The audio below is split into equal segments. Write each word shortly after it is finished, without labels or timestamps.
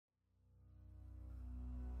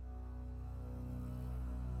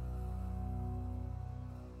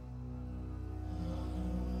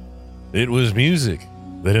It was music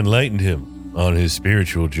that enlightened him on his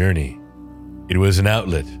spiritual journey. It was an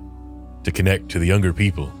outlet to connect to the younger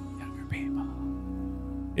people.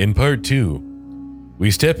 In part 2,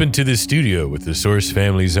 we step into the studio with the Source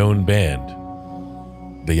family's own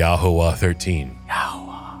band, the Ya Ho Wha 13. Ya Ho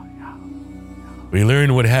Wha. We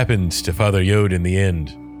learn what happens to Father Yod in the end,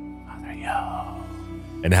 Father Yod.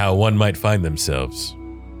 and how one might find themselves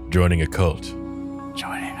joining a cult.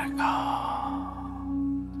 Joining a call.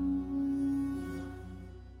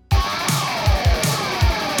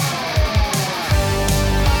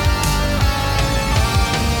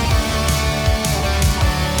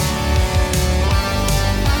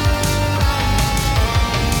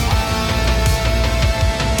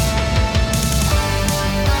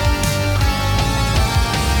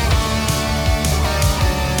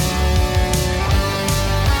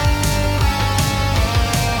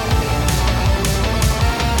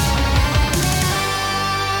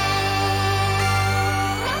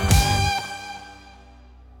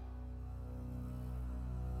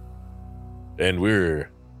 And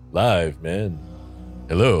we're live, man.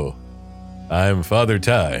 Hello, I'm Father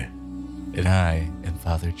Ty. And I am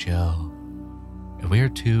Father Joe. And we are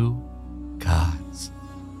two gods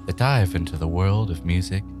that dive into the world of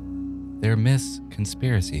music, their myths,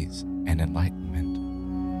 conspiracies, and enlightenment.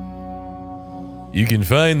 You can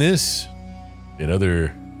find this and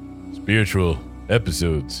other spiritual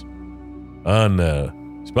episodes on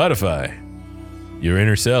Spotify, Your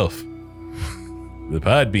Inner Self, the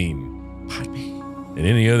Podbean, and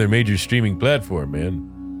any other major streaming platform,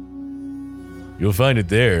 man. You'll find it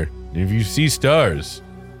there. And if you see stars,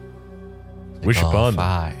 wish upon them.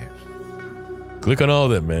 5. Click on all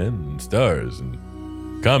of them, man, and stars,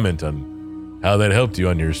 and comment on how that helped you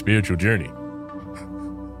on your spiritual journey.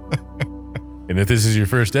 And if this is your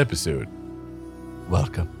first episode,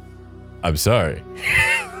 Welcome. I'm sorry.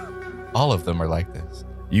 All of them are like this.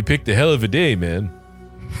 You picked a hell of a day, man.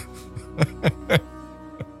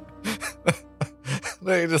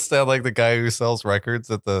 They just sound like the guy who sells records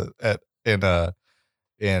in that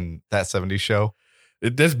 70s show.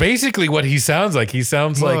 That's basically what he sounds like. He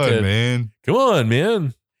sounds Come like on, man. Come on,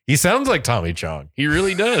 man. He sounds like Tommy Chong. He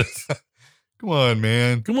really does. Come on,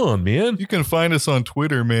 man. Come on, man. You can find us on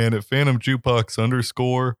Twitter, man, at Phantom Jukebox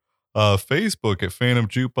 _, Facebook at Phantom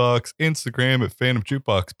Jukebox, Instagram at Phantom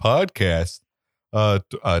Jukebox Podcast,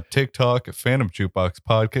 TikTok at Phantom Jukebox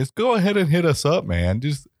Podcast. Go ahead and hit us up, man.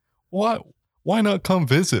 Just why not come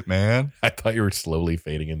visit, man? I thought you were slowly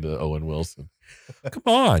fading into Owen Wilson. Come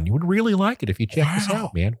on. You would really like it if you checked this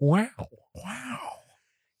out, man. Wow.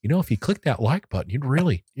 You know, if you click that like button, you'd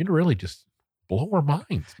really just blow our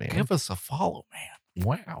minds, man. Give us a follow, man.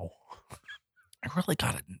 Wow. I really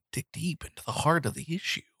got to dig deep into the heart of the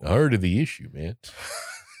issue. The heart of the issue, man.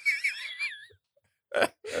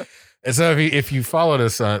 And so if you followed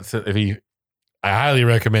us on, I highly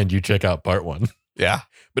recommend you check out part 1. Yeah.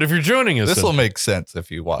 But if you're joining us, This will make sense if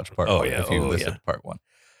you watch part 1. yeah. If you Oh, listen yeah. to part 1.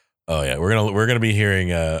 Oh yeah, we're gonna be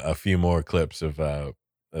hearing a few more clips of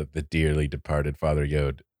the dearly departed Father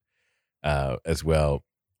Yod as well.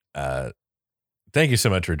 Thank you so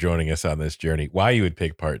much for joining us on this journey. Why you would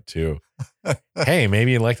pick part 2? Hey,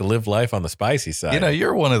 maybe you'd like to live life on the spicy side. You know,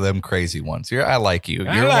 you're one of them crazy ones. I like you.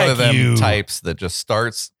 I You're like one of them you. types that just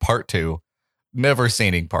starts part 2, never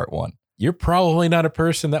seeing part 1. You're probably not a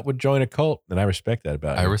person that would join a cult, and I respect that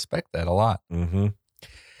about you. I respect that a lot. Mm-hmm.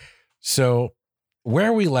 So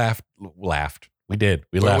where we laughed. We did.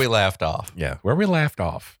 We laughed off. Yeah, where we laughed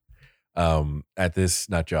off at this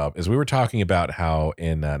nut job is we were talking about how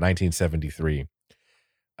in 1973,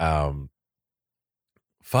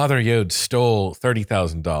 Father Yod stole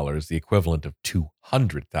 $30,000, the equivalent of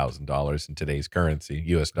 $200,000 in today's currency,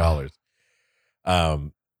 U.S. dollars.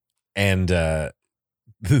 And the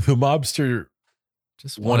mobster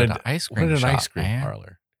Just wanted an ice cream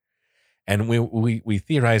parlor. And we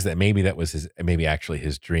theorized that maybe that was actually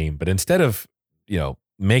his dream. But instead of,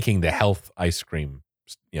 making the health ice cream,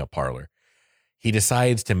 parlor, he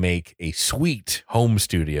decides to make a sweet home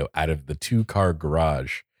studio out of the 2-car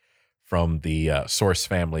garage from the Source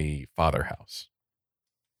family father house.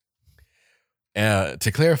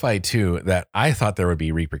 To clarify too, that I thought there would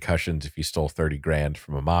be repercussions if you stole 30 grand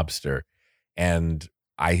from a mobster. And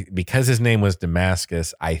because his name was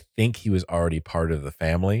Damascus, I think he was already part of the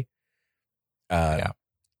family.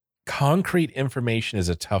 Concrete information is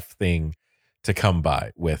a tough thing to come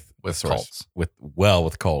by with cults.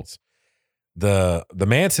 With cults. The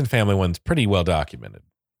Manson family one's pretty well documented.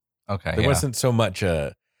 Okay. There wasn't so much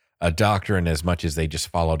a doctrine as much as they just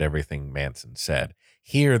followed everything Manson said.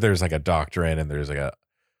 Here, there's like a doctrine and there's like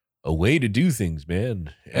a way to do things,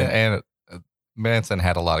 man. And Manson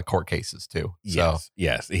had a lot of court cases too. So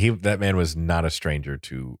Yes. That man was not a stranger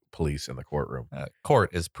to police in the courtroom. Court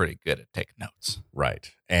is pretty good at taking notes.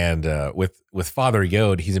 Right. And with Father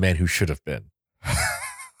Yod, he's a man who should have been.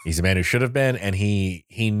 He's a man who should have been, and he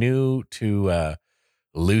knew to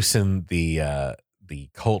loosen the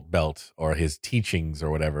cult belt or his teachings or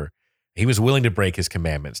whatever. He was willing to break his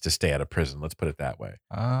commandments to stay out of prison. Let's put it that way.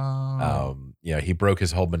 Oh. He broke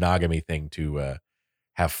his whole monogamy thing to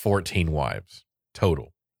have 14 wives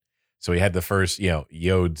total. So he had the first,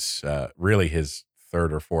 Yod's really his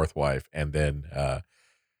third or fourth wife, and then that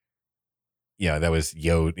was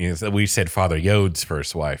Yod. We said Father Yod's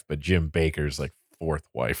first wife, but Jim Baker's like fourth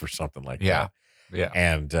wife or something like that. Yeah.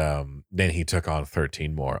 And then he took on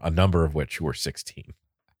 13 more, a number of which were 16.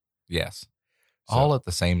 Yes. So, all at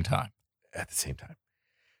the same time. At the same time.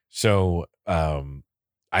 So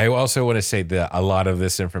I also want to say that a lot of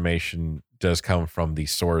this information does come from the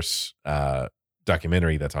Source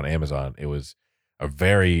documentary that's on Amazon. It was a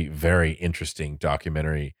very, very interesting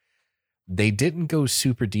documentary. They didn't go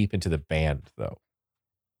super deep into the band, though,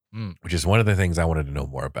 which is one of the things I wanted to know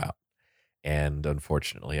more about. And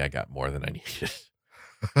unfortunately, I got more than I needed.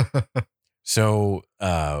 So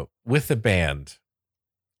with the band,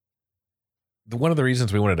 one of the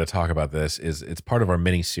reasons we wanted to talk about this is it's part of our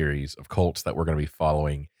mini series of cults that we're going to be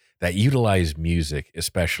following that utilize music,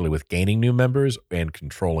 especially with gaining new members and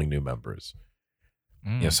controlling new members.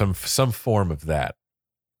 Some form of that.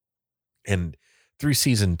 And through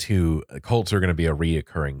season 2, cults are going to be a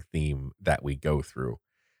reoccurring theme that we go through.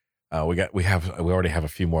 We already have a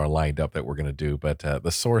few more lined up that we're going to do, but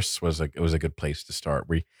the Source was a good place to start.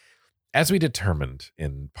 As we determined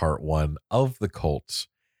in part 1 of the cults,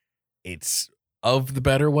 it's of the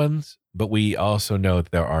better ones, but we also know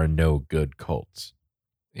that there are no good cults.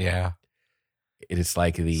 Yeah. It is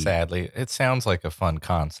like sadly, it sounds like a fun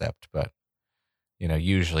concept, but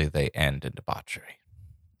usually they end in debauchery.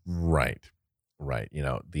 Right.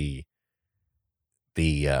 The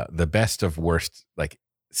best of worst, like,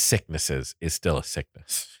 sicknesses is still a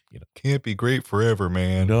sickness. Can't be great forever,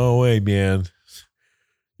 man. No way, man.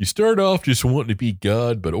 You start off just wanting to be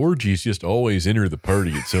God, but orgies just always enter the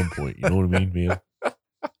party at some point. You know what I mean, man?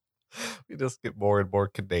 We just get more and more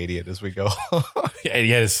Canadian as we go.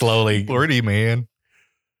 Yeah, slowly. Flirty, man.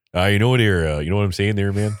 You know what I'm saying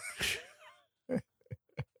there, man?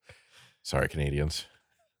 Sorry, Canadians.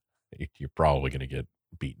 You're probably going to get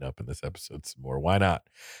beaten up in this episode some more. Why not?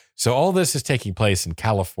 So all this is taking place in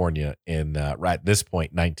California in, right at this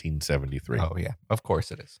point, 1973. Oh, yeah. Of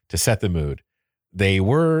course it is. To set the mood. They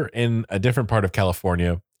were in a different part of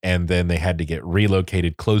California, and then they had to get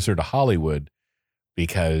relocated closer to Hollywood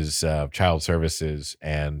because of child services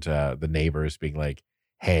and the neighbors being like,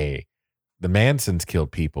 hey, the Mansons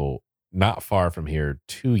killed people not far from here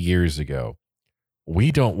 2 years ago.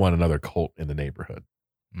 We don't want another cult in the neighborhood.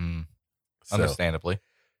 Understandably.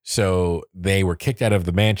 So they were kicked out of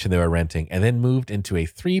the mansion they were renting and then moved into a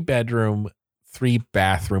 3-bedroom,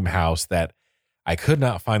 3-bathroom house that I could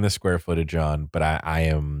not find the square footage on, but I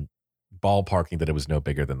am ballparking that it was no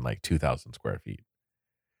bigger than like 2,000 square feet.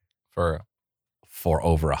 For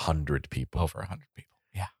over 100 people. Over 100 people.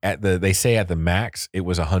 Yeah. They say at the max it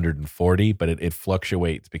was 140, but it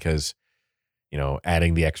fluctuates because,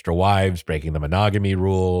 adding the extra wives, breaking the monogamy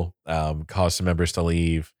rule, caused some members to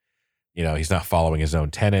leave. He's not following his own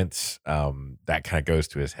tenets. That kind of goes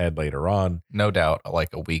to his head later on. No doubt, like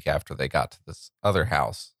a week after they got to this other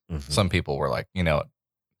house, some people were like,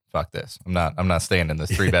 fuck this. I'm not staying in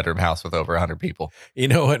this 3-bedroom house with over 100 people. You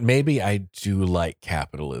know what? Maybe I do like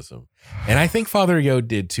capitalism. And I think Father Yod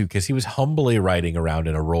did too, because he was humbly riding around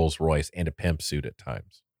in a Rolls Royce and a pimp suit at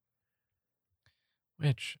times.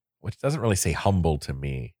 Which doesn't really say humble to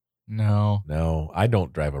me. No, I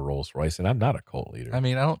don't drive a Rolls Royce, and I'm not a cult leader. I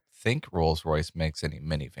mean, I don't think Rolls Royce makes any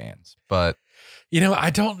minivans, but I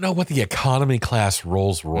don't know what the economy class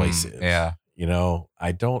Rolls Royce is. Yeah,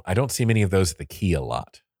 I don't see many of those at the Key a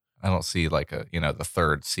lot. I don't see like the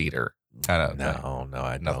third seater kind of. No,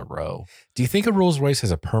 another row. Do you think a Rolls Royce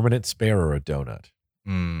has a permanent spare or a donut?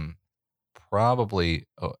 Probably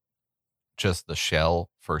just the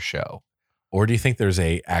shell for show. Or do you think there's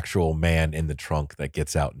a actual man in the trunk that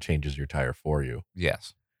gets out and changes your tire for you?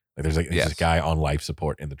 Yes. Like there's this guy on life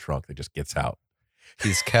support in the trunk that just gets out.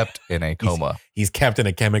 He's kept in a coma. He's kept in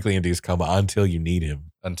a chemically induced coma until you need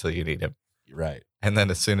him. You're right. And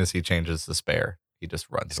then as soon as he changes the spare, he just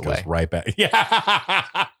runs away. Goes right back.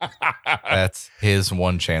 Yeah. That's his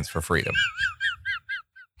one chance for freedom.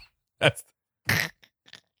 That's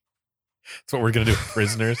what we're going to do with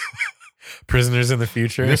prisoners. Prisoners in the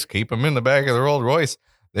future. Just keep them in the back of the Rolls Royce.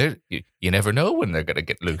 You never know when they're going to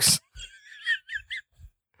get loose.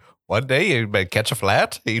 One day you may catch a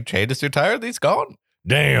flat, you change his new tire, and he's gone.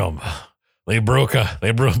 Damn. They blew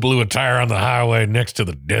a tire on the highway next to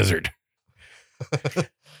the desert.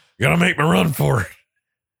 Gonna make me run for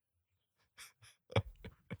it.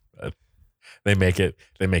 But they make it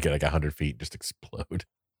like 100 feet, just explode.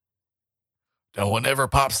 No one ever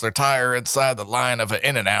pops their tire inside the line of an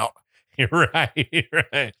In-N-Out. You're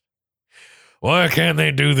right. Why can't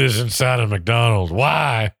they do this inside of McDonald's?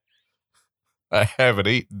 Why? I haven't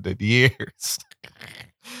eaten in years.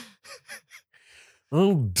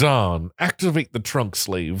 Oh, Don, activate the trunk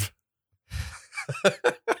sleeve.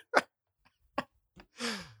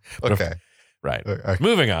 Okay. Right. Okay.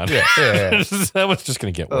 Moving on. Yeah. That was just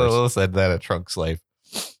going to get worse. We'll send that a trunk slave.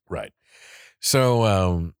 Right.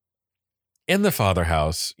 So, in the father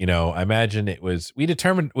house, I imagine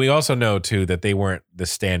we also know too that they weren't the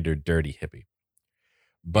standard dirty hippie,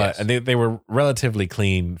 but Yes. and they were relatively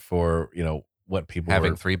clean for, what people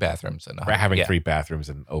Having were 3 bathrooms and having 3 bathrooms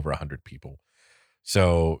and over 100 people.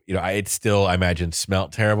 So, it still, I imagine,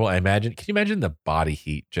 smelled terrible. Can you imagine the body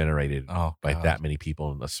heat generated by God. that many people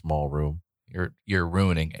in a small room? You're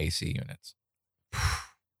ruining AC units.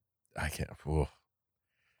 I can't.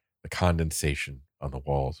 The condensation on the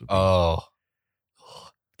walls would be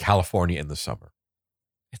California in the summer.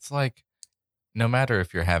 It's like no matter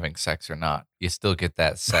if you're having sex or not, you still get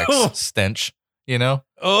that sex stench,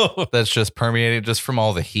 Oh, that's just permeating just from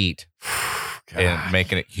all the heat God. and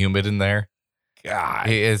making it humid in there. God.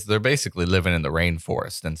 They're basically living in the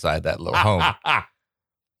rainforest inside that little home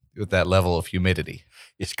with that level of humidity.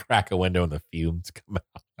 You just crack a window and the fumes come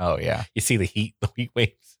out. Oh, yeah. You see the heat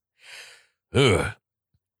waves. Ugh.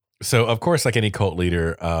 So, of course, like any cult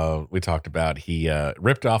leader we talked about, he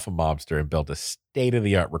ripped off a mobster and built a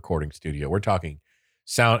state-of-the-art recording studio. We're talking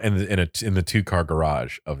sound in the 2-car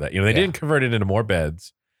garage of that. They didn't convert it into more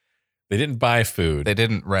beds. They didn't buy food. They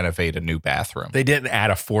didn't renovate a new bathroom. They didn't add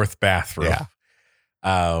a 4th bathroom.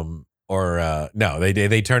 Yeah. No,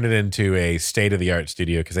 they turned it into a state-of-the-art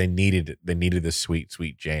studio because they needed the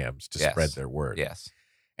sweet jams to spread their word. Yes.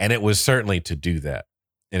 And it was certainly to do that.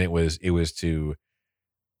 And it was to,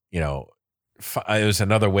 it was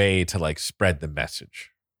another way to like spread the message,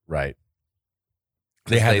 right?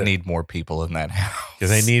 They need more people in that house. Because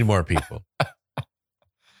they need more people.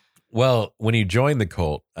 Well, when you join the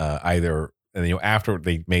cult, after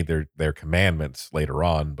they made their commandments later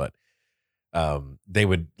on, but they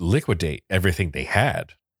would liquidate everything they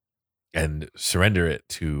had and surrender it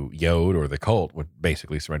to Yod, or the cult would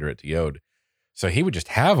basically surrender it to Yod. So he would just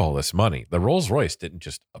have all this money. The Rolls Royce didn't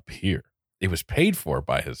just appear. It was paid for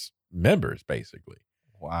by his members, basically.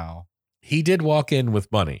 Wow. He did walk in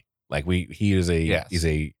with money. Like he's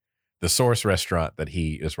the Source restaurant that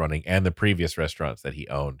he is running and the previous restaurants that he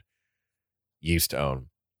used to own.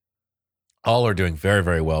 All are doing very,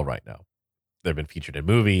 very well right now. They've been featured in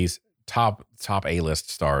movies. Top A-list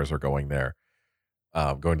stars are going there,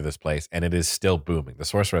 going to this place, and it is still booming. The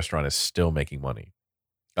Source restaurant is still making money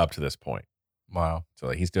up to this point. Wow.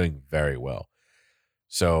 So he's doing very well.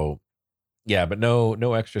 So yeah, but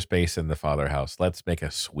no extra space in the father house. Let's make a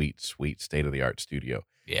sweet state-of-the-art studio.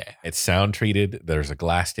 Yeah. It's sound treated. There's a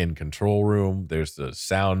glassed-in control room. There's the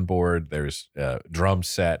soundboard. There's drum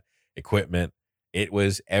set, equipment. It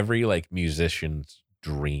was every like musician's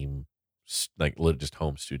dream, like just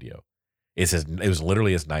home studio. It was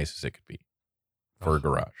literally as nice as it could be for a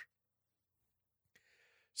garage.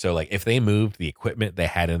 So like if they moved the equipment they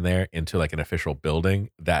had in there into like an official building,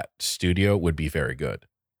 that studio would be very good.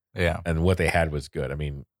 Yeah. And what they had was good. I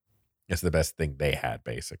mean, it's the best thing they had,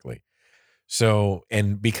 basically. So,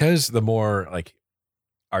 and because the more like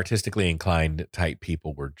artistically inclined type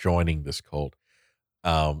people were joining this cult,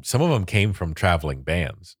 some of them came from traveling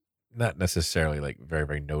bands, not necessarily like very,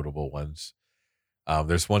 very notable ones.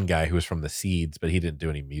 There's one guy who was from the Seeds, but he didn't do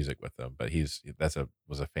any music with them. But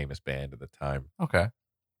was a famous band at the time. Okay.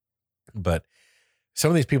 But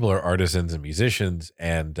some of these people are artisans and musicians,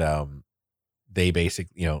 and they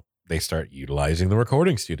basically, they start utilizing the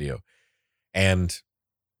recording studio, and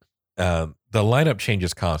the lineup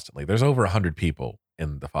changes constantly. There's over 100 people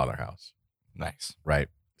in the father house. Nice. Right.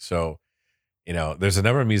 So, there's a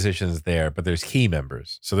number of musicians there, but there's key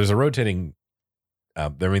members. So there's a rotating.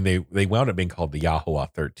 They wound up being called the Ya Ho Wha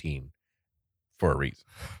 13 for a reason.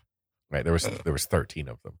 Right. There was 13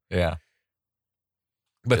 of them. Yeah.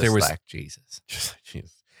 But just there was like Jesus. Just like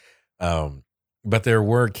Jesus. But there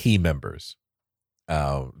were key members.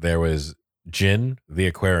 There was Jin, the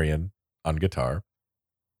Aquarian, on guitar.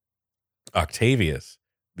 Octavius,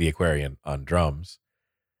 the Aquarian, on drums.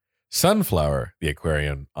 Sunflower, the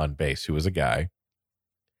Aquarian, on bass, who was a guy.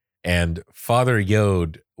 And Father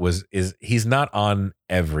Yod he's not on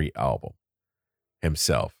every album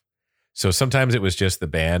himself. So sometimes it was just the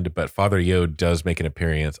band, but Father Yod does make an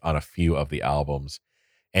appearance on a few of the albums.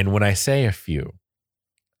 And when I say a few,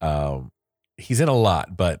 he's in a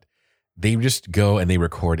lot, but they just go and they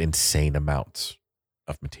record insane amounts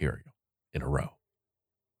of material in a row.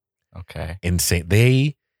 Okay. Insane.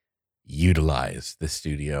 They utilize the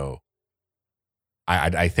studio.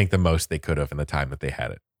 I think the most they could have in the time that they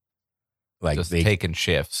had it. Like Just they taking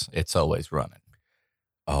shifts. It's always running.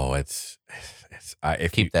 Oh, if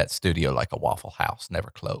Keep that studio like a Waffle House, never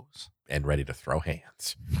close. And ready to throw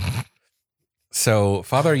hands. So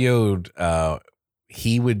Father Yod,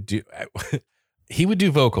 he would do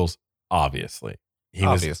vocals, obviously.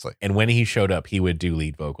 Obviously. And when he showed up, he would do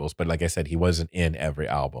lead vocals. But like I said, he wasn't in every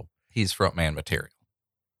album. He's frontman material.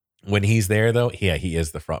 When he's there, though, he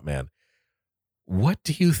is the frontman. What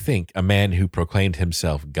do you think a man who proclaimed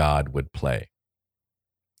himself God would play?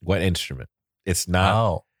 What instrument? It's not.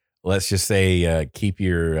 Oh, Let's just say keep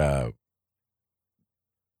your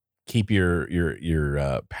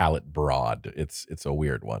palette broad. It's a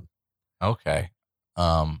weird one. okay.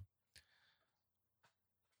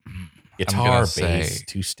 Guitar, bass,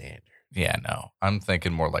 too standard. Yeah, no. I'm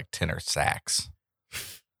thinking more like tenor sax.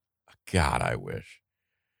 God, I wish.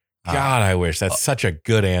 That's such a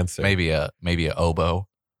good answer. Maybe a oboe.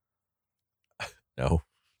 No.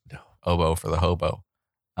 Oboe for the hobo.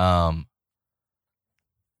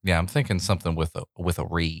 Yeah, I'm thinking something with a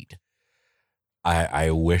reed.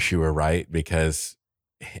 I wish you were right, because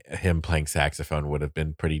him playing saxophone would have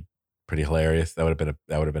been pretty hilarious. That would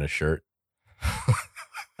have been a shirt.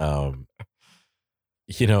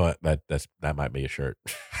 You know what? That might be a shirt.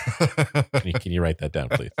 Can you write that down,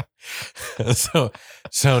 please?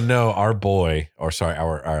 So no, our boy, or sorry,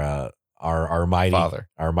 our mighty Father.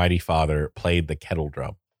 Our mighty father played the kettle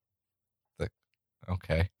drum.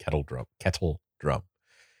 Okay. Kettle drum.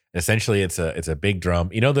 Essentially, it's a big drum.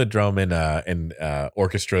 You know the drum in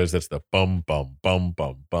orchestras, that's the bum bum bum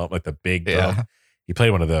bum bum, like the big drum. Yeah. He played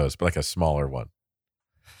one of those, but like a smaller one.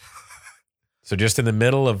 So just in the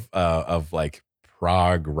middle of like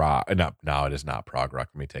prog rock. No, it is not prog rock.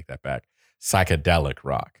 Let me take that back. Psychedelic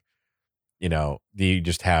rock. You know, you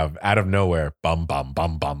just have out of nowhere, bum bum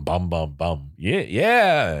bum bum bum bum bum.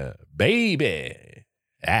 Yeah, baby.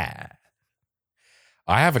 Ah.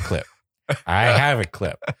 I have a clip.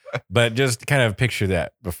 But just kind of picture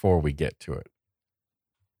that before we get to it.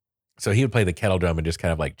 So he would play the kettle drum and just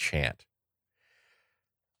kind of like chant.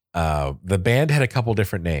 The band had a couple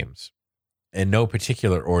different names. In no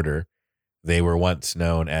particular order, they were once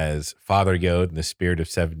known as Father Yod and the Spirit of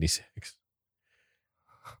 76.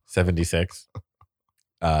 76.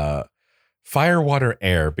 Fire, Water,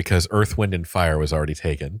 Air, because Earth, Wind, and Fire was already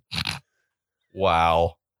taken.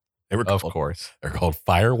 Wow. Of course. They're called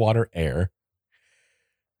Fire, Water, Air.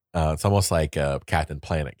 It's almost like Captain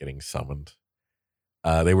Planet getting summoned.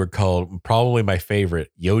 They were called, probably my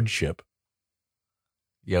favorite, Yod Ship.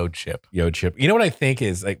 Yod Ship. You know what I think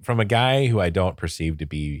is, like, from a guy who I don't perceive to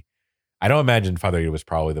be, I don't imagine Father Yod was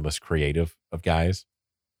probably the most creative of guys.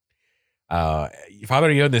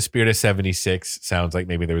 Father Yod and the Spirit of 76 sounds like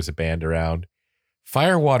maybe there was a band around.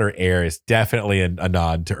 Fire, Water, Air is definitely a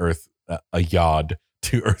nod to Earth, a yod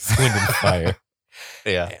to Earth, Wind, and Fire.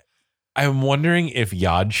 Yeah. I'm wondering if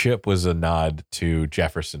Yod Ship was a nod to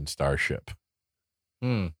Jefferson Starship.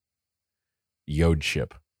 Yod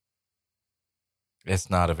Ship.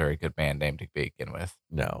 It's not a very good band name to begin with.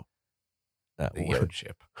 No. The Yod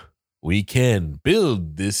Ship. We can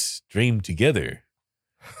build this dream together.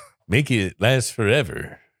 Make it last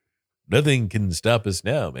forever. Nothing can stop us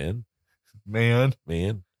now, man. Man.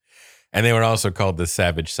 And they were also called the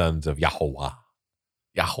Savage Sons of Ya Ho Wha.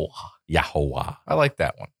 Ya Ho Wha. Ya Ho Wha. I like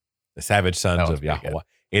that one. The Savage Sons of Ya Ho Wha.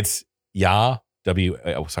 It's Ya,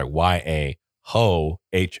 Y-A, Ho,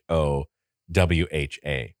 H-O-W-H-A,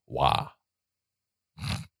 Wha.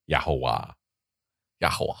 Ya Ho Wha. Ya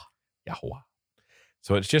Ho Wha. Ya Ho Wha.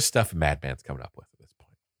 So it's just stuff Madman's coming up with at this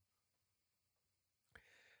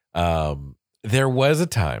point. There was a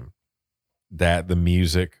time that the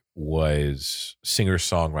music was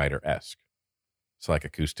singer-songwriter-esque. So like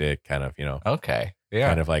acoustic, kind of, Okay. Yeah.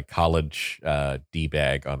 kind of like college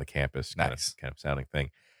D-bag on the campus kind Nice. of sounding thing.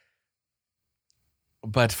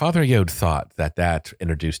 But Father Yod thought that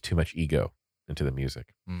introduced too much ego into the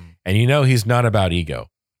music. And he's not about ego.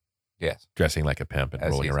 Yes. Dressing like a pimp and As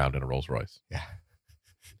rolling he's- around in a Rolls Royce. Yeah.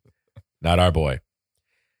 Not our boy.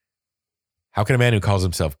 How can a man who calls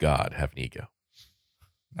himself God have an ego?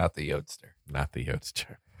 Not the Yodster. Not the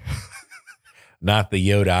Yodster. Not the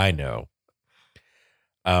Yod I know.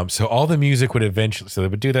 So all the music would eventually, so they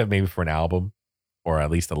would do that maybe for an album or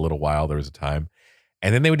at least a little while. There was a time.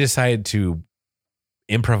 And then they would decide to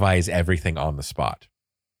improvise everything on the spot.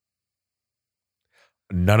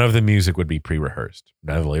 None of the music would be pre-rehearsed.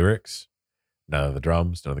 None of the lyrics, none of the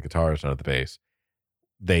drums, none of the guitars, none of the bass.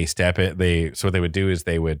 They step it. So what they would do is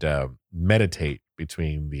they would meditate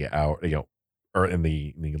between the hour, or in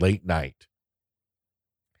the late night.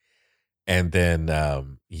 And then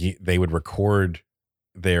they would record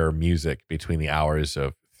their music between the hours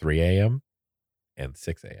of 3 a.m. and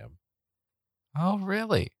 6 a.m. Oh,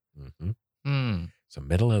 really? Mm-hmm. So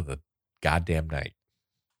middle of the goddamn night.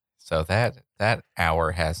 So that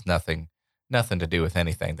hour has nothing to do with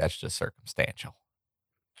anything. That's just circumstantial.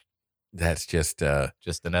 That's just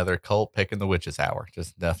another cult picking the witch's hour.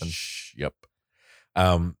 Just nothing. Yep.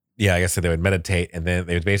 Yeah, I guess so they would meditate, and then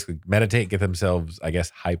they would basically meditate, get themselves, I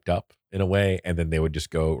guess, hyped up in a way, and then they would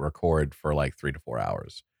just go record for like 3 to 4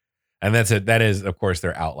 hours. And that's it. That is, of course,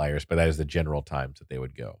 they're outliers, but that is the general times that they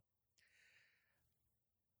would go.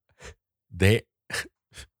 They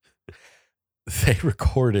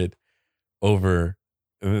recorded over,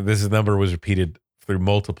 this number was repeated through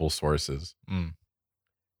multiple sources.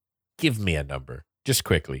 Give me a number, just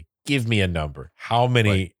quickly. Give me a number. How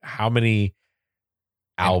many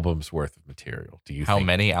albums worth of material do you think? How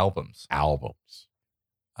many albums? Albums.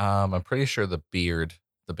 I'm pretty sure the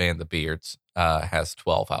band The Beards has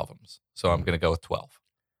 12 albums. So I'm going to go with 12.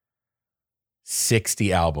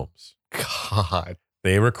 60 albums. God.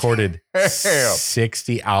 They recorded Damn.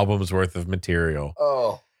 60 albums worth of material.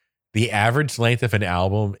 Oh. The average length of an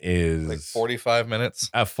album is like 45 minutes.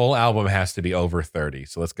 A full album has to be over 30.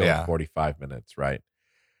 So let's go with 45 minutes, right?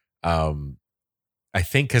 I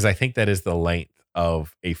think that is the length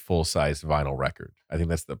of a full-size vinyl record. I think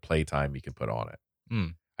that's the playtime you can put on it.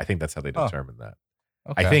 I think that's how they determine that.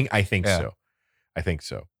 Okay. I think so. I think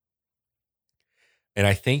so. And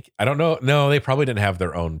I don't know. No, they probably didn't have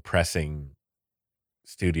their own pressing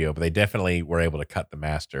studio, but they definitely were able to cut the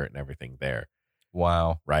master and everything there.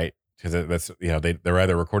 Wow. Right? Because that's, they're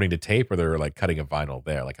either recording to tape or they're like cutting a vinyl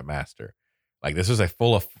there, like a master. Like this was a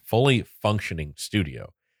fully functioning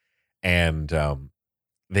studio. And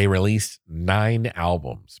they released 9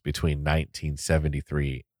 albums between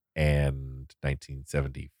 1973 and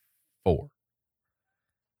 1974.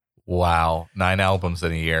 Wow. 9 albums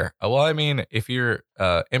in a year. Well, I mean, if you're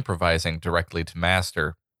improvising directly to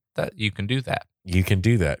master, that you can do that. You can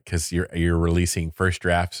do that because you're releasing first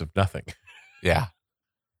drafts of nothing. Yeah.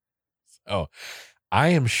 So I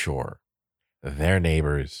am sure their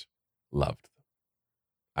neighbors loved them.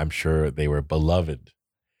 I'm sure they were beloved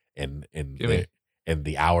in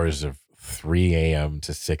the hours of 3 a.m.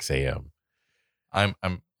 to 6 a.m. I'm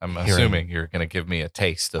assuming you're going to give me a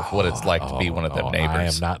taste of what it's like to be one of them neighbors. I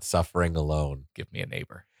am not suffering alone. Give me a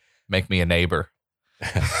neighbor. Make me a neighbor.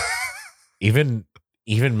 Even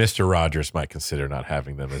Mr. Rogers might consider not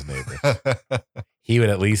having them as neighbors. He would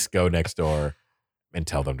at least go next door and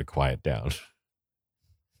tell them to quiet down.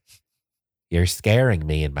 You're scaring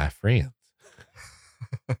me and my friends.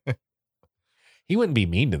 He wouldn't be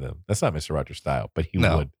mean to them. That's not Mr. Rogers' style, but he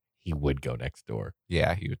would go next door.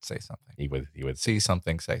 Yeah, he would say something. He would see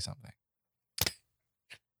something, say something.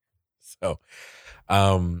 So,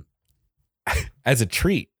 as a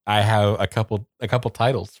treat, I have a couple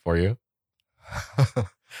titles for you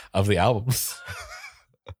of the albums.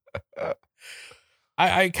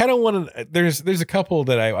 I kind of want to. There's a couple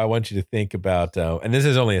that I want you to think about, and this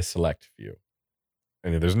is only a select few. I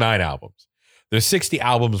mean, there's 9 albums. There's 60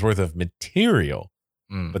 albums worth of material,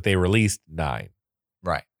 but they released 9.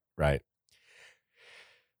 Right.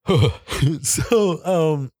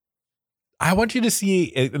 So, I want you to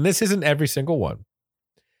see, and this isn't every single one,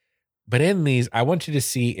 but in these, I want you to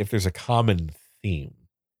see if there's a common theme.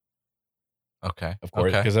 Okay. Of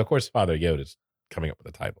course, because of course, Father Yod is coming up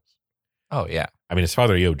with the titles. Oh, yeah. I mean, it's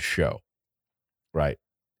Father Yod's show, right?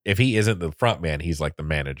 If he isn't the front man, he's like the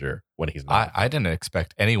manager when he's not. I didn't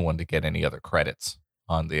expect anyone to get any other credits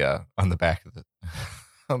on the back of the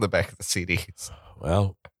on the back of the CDs.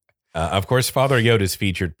 Well, of course, Father Yod is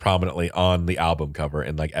featured prominently on the album cover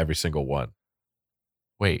in like every single one.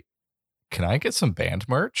 Wait, can I get some band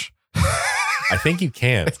merch? I think you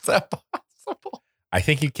can. Is that possible? I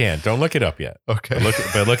think you can. Don't look it up yet. Okay,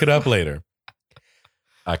 but look it up later.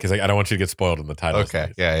 Because I don't want you to get spoiled in the title.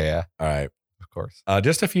 Okay. Yeah. All right. Of course.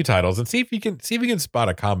 Just a few titles and see if you can spot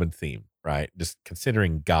a common theme, right? Just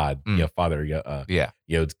considering God, Father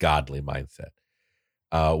Yod's godly mindset.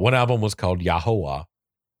 One album was called Ya Ho Wha,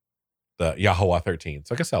 the Ya Ho Wha 13.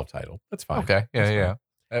 It's like a self-title. That's fine. Okay. Yeah.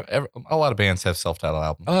 A lot of bands have self-titled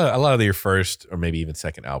albums. A lot of your first or maybe even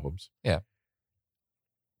second albums. Yeah.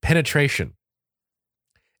 Penetration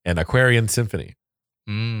and Aquarian Symphony,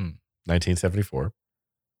 Mm. 1974.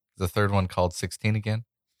 The third one called 16 again?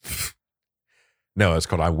 No, it's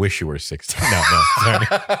called I Wish You Were 16. No, sorry.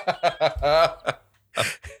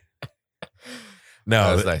 No,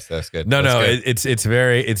 That was nice. That's good. No, That's no, good.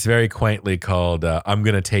 it's very quaintly called I'm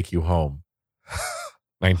Gonna Take You Home.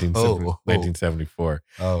 1974.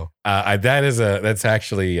 Oh. That's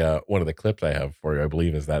actually one of the clips I have for you, I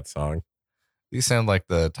believe, is that song. These sound like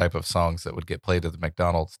the type of songs that would get played at the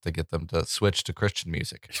McDonald's to get them to switch to Christian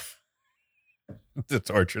music. To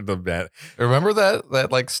torture them, man. Remember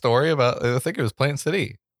that like story about, I think it was Plant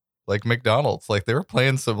City, like McDonald's, like they were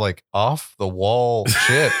playing some like off the wall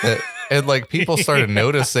shit and like people started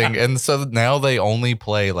noticing. And so now they only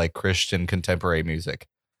play like Christian contemporary music.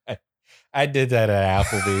 I did that at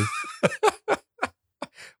Applebee's.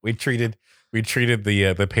 We treated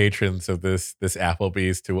the patrons of this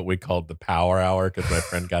Applebee's to what we called the Power Hour because my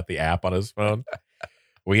friend got the app on his phone.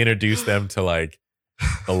 We introduced them to like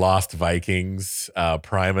the Lost Vikings,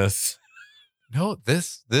 Primus. No,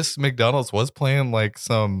 this McDonald's was playing like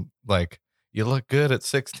some like you look good at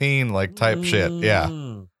 16 like type shit.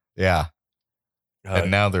 Yeah. Yeah. And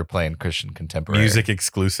now they're playing Christian contemporary music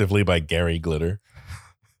exclusively by Gary Glitter.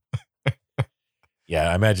 Yeah,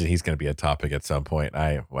 I imagine he's going to be a topic at some point.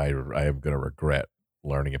 I am going to regret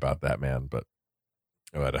learning about that man, but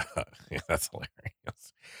yeah, that's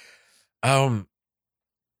hilarious.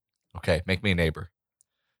 Okay, make me a neighbor.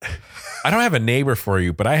 I don't have a neighbor for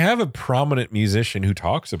you, but I have a prominent musician who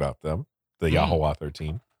talks about them. The Ya Ho Wha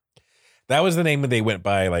 13. That was the name that they went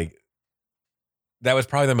by. Like that was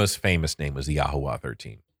probably the most famous name was the Ya Ho Wha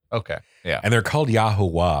 13. Okay, yeah, and they're called Ya Ho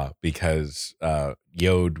Wha because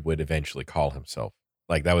Yod would eventually call himself.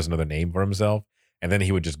 Like that was another name for himself, and then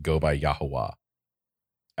he would just go by Ya Ho Wha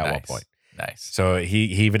at one point. Nice. So he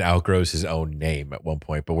even outgrows his own name at one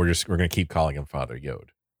point, but we're going to keep calling him Father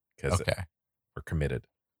Yod because we're committed.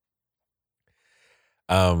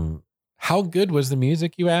 How good was the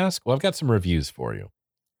music, you ask? Well, I've got some reviews for you.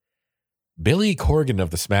 Billy Corgan of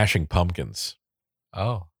the Smashing Pumpkins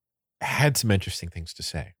had some interesting things to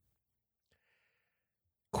say.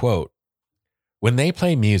 Quote, when they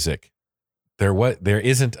play music, there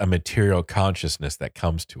isn't a material consciousness that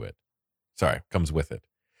comes with it.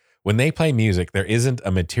 When they play music, there isn't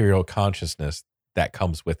a material consciousness that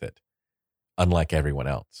comes with it, unlike everyone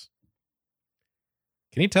else.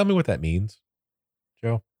 Can you tell me what that means,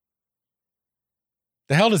 Joe?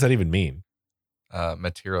 The hell does that even mean?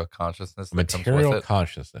 Material consciousness. Material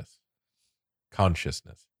consciousness.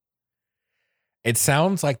 Consciousness. It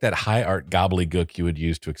sounds like that high art gobbledygook you would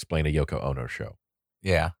use to explain a Yoko Ono show.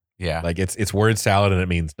 Yeah. Yeah. Like it's word salad and it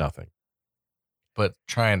means nothing. But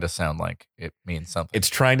trying to sound like it means something. It's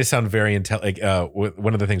trying to sound very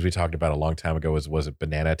one of the things we talked about a long time ago was it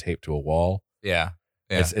banana taped to a wall? Yeah.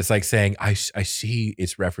 It's like saying, I see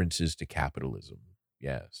its references to capitalism.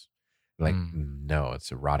 Yes. Like, no,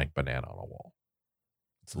 it's a rotting banana on a wall.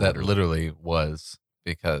 That literally was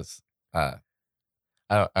because I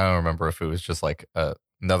don't remember if it was just like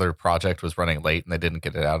another project was running late and they didn't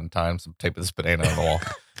get it out in time. So tape this banana on the wall,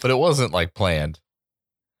 but it wasn't like planned.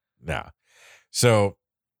 No. So,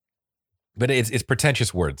 but it's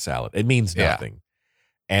pretentious word salad. It means nothing.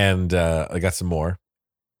 And I got some more.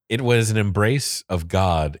 It was an embrace of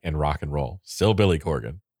God and rock and roll. Still Billy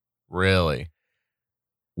Corgan. Really?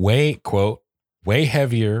 Way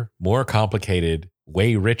heavier, more complicated,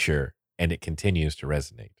 way richer, and it continues to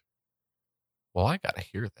resonate. Well, I got to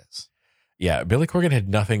hear this. Yeah, Billy Corgan had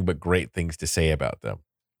nothing but great things to say about them.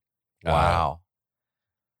 Wow.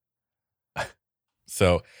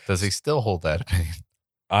 So does he still hold that opinion?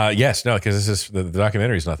 Yes, no, because the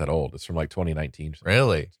documentary is not that old. It's from like 2019.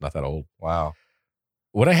 Really? It's not that old. Wow.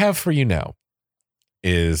 What I have for you now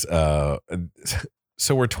is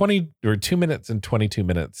so we're 2 minutes and 22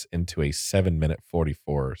 minutes into a 7-minute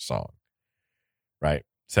 44 song. Right?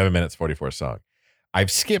 7 minutes 44 song. I've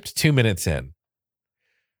skipped 2 minutes in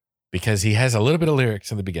because he has a little bit of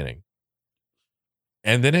lyrics in the beginning.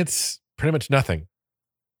 And then it's pretty much nothing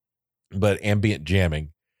but ambient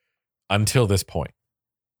jamming until this point.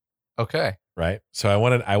 Okay. Right. So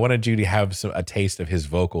I wanted you to have a taste of his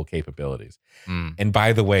vocal capabilities. And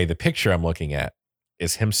by the way, the picture I'm looking at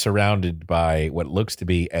is him surrounded by what looks to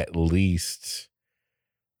be at least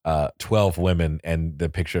 12 women and the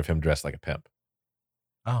picture of him dressed like a pimp.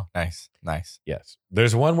 Oh, nice. Nice. Yes.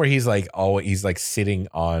 There's one where he's like sitting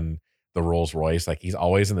on the Rolls Royce. Like he's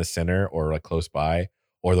always in the center or like close by,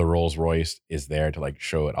 or the Rolls Royce is there to like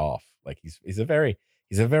show it off. Like he's a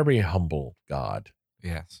very humble God.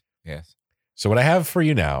 Yes. Yes. So what I have for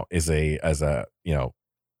you now is a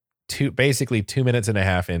basically 2 minutes and a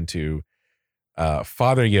half into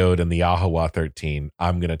Father Yod and the Ya Ho Wha 13,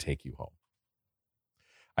 I'm going to take you home.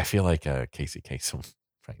 I feel like Casey Kasem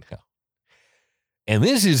right now. And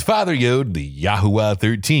this is Father Yod, the Ya Ho Wha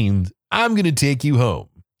 13, I'm going to take you home.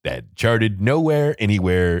 That charted nowhere,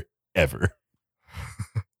 anywhere, ever.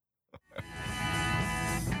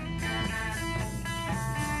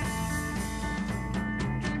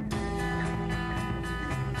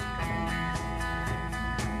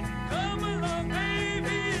 Come along,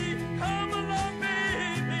 baby. Come along,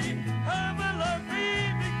 baby. Come along,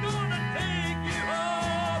 baby. Gonna take you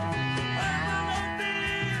home. Come along,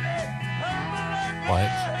 baby. Come along, baby. What?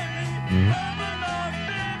 Mhm. Come along,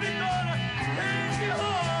 baby. Gonna take you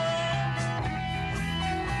home.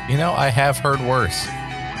 You know, I have heard worse.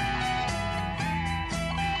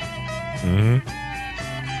 Mm-hmm.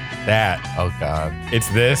 That. Oh God. It's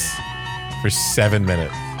this for 7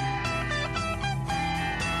 minutes.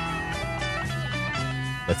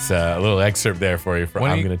 That's a little excerpt there for you. When are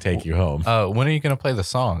I'm you- going to take you home. When are you going to play the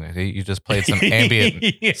song? You just played some ambient,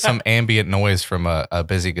 Yeah. some ambient noise from a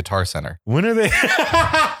busy guitar center. When are they?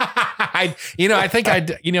 I think.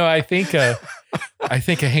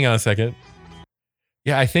 Hang on a second.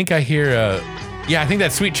 Yeah, I think I hear. I think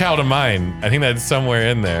that "Sweet Child of Mine." I think that's somewhere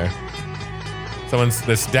in there.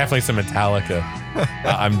 There's definitely some Metallica.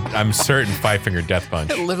 I'm certain Five Finger Death Punch.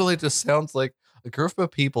 It literally just sounds like a group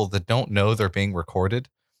of people that don't know they're being recorded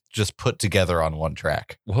just put together on one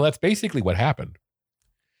track. Well, that's basically what happened.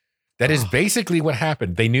 That is basically what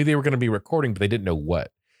happened. They knew they were going to be recording, but they didn't know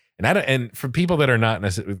what. And for people that are not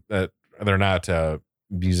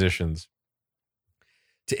musicians,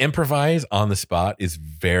 to improvise on the spot is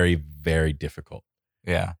very, very difficult.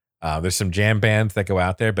 Yeah. There's some jam bands that go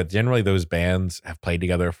out there, but generally those bands have played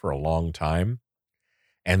together for a long time,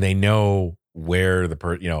 and they know where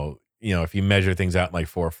if you measure things out in like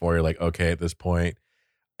 4/4, you're like, okay, at this point,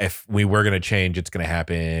 if we were going to change, it's going to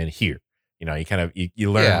happen here. You kind of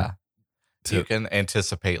you learn. Yeah. You can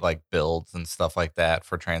anticipate like builds and stuff like that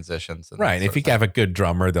for transitions. And Right. If you have a good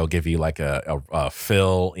drummer, they'll give you like a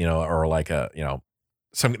fill, or like they'll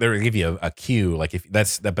give you a cue, like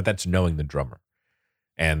but that's knowing the drummer.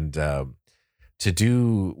 And to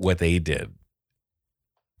do what they did,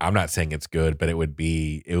 I'm not saying it's good, but it would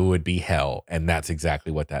be hell. And that's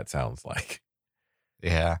exactly what that sounds like.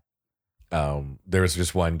 Yeah. There was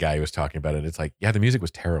just one guy who was talking about it. It's like, yeah, the music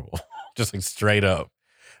was terrible. Just like straight up.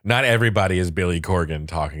 Not everybody is Billy Corgan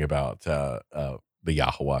talking about the Ya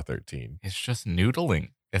Ho Wha 13. It's just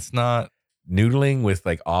noodling. It's not. Noodling with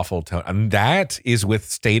like awful tone. And that is with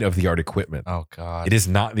state-of-the-art equipment. Oh God. It is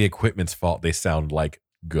not the equipment's fault. They sound like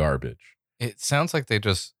garbage. It sounds like they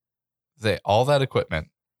all that equipment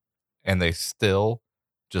and they still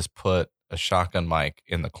just put a shotgun mic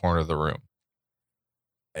in the corner of the room.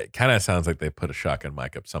 It kind of sounds like they put a shotgun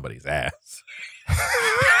mic up somebody's ass.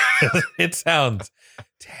 It sounds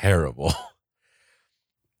terrible.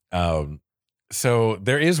 So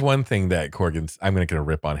there is one thing that Corgan's, I'm going to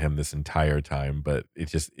rip on him this entire time, but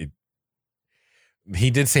he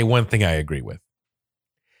did say one thing I agree with.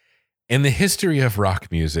 In the history of rock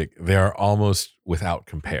music, they are almost without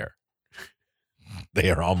compare. They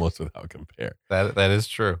are almost without compare. That is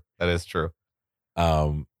true. That is true.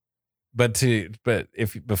 But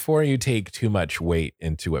before you take too much weight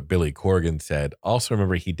into what Billy Corgan said, also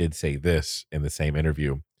remember he did say this in the same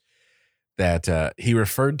interview, that he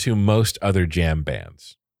referred to most other jam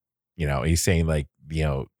bands. He's saying like,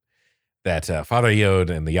 that Father Yod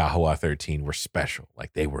and the Ya Ho Wha 13 were special.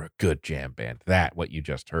 Like they were a good jam band. That, what you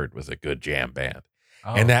just heard, was a good jam band.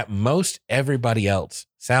 Oh. And that most everybody else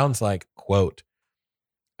sounds like, quote,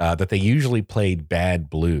 that they usually played bad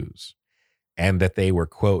blues, and that they were,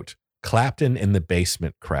 quote, Clapton in the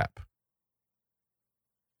basement crap.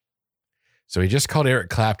 So he just called Eric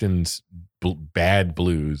Clapton's bad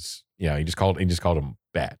blues. He just called him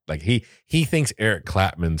bad. Like he thinks Eric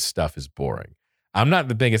Clapton's stuff is boring. I'm not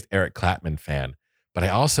the biggest Eric Clapton fan, but I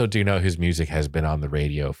also do know his music has been on the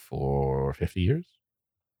radio for 50 years.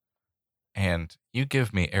 And you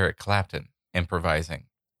give me Eric Clapton improvising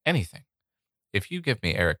anything. If you give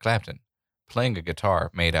me Eric Clapton playing a guitar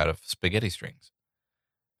made out of spaghetti strings,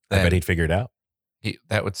 I bet he'd figure it out.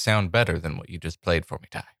 That would sound better than what you just played for me,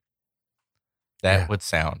 Ty. That would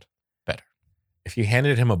sound better. If you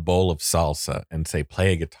handed him a bowl of salsa and say,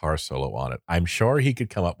 play a guitar solo on it, I'm sure he could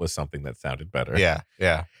come up with something that sounded better. Yeah,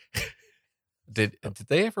 yeah. Did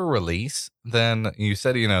they ever release then? You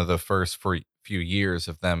said, the first few years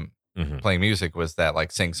of them playing music was that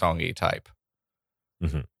like sing-songy type.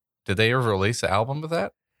 Mm-hmm. Did they ever release an album of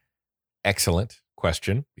that? Excellent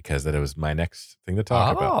question, because that was my next thing to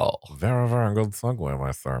talk about. Very, very good segue,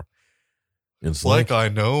 my sir. It's Like I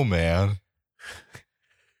know, man.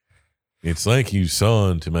 it's like you saw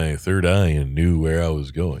into my third eye and knew where I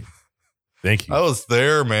was going. Thank you. I was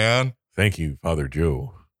there, man. Thank you, Father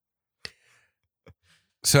Joe.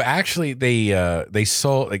 So actually, they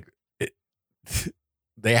sold like it,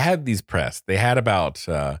 they had these pressed. They had about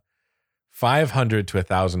 500 to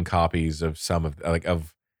 1,000 copies of some of like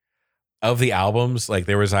of the albums. Like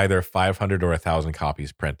there was either 500 or 1,000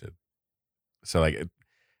 copies printed. So like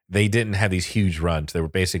they didn't have these huge runs. They were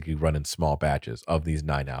basically running small batches of these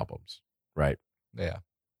 9 albums, right? Yeah.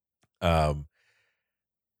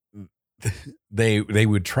 They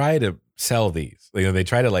would try to sell these. You know, they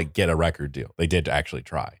try to like get a record deal. They did actually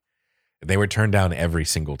try. And they were turned down every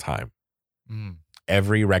single time. Mm,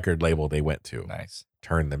 Every record label they went to nice.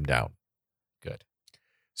 turned them down. Good.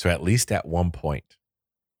 So at least at one point,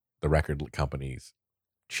 the record companies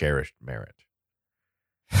cherished merit.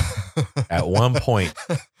 At one point,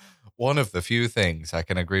 one of the few things I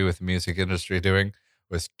can agree with the music industry doing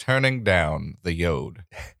was turning down the Yod.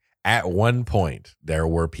 at one point, there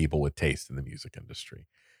were people with taste in the music industry.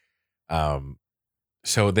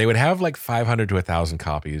 So they would have like 500 to 1,000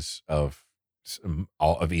 copies of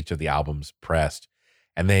all of each of the albums pressed,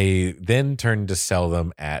 and they then turned to sell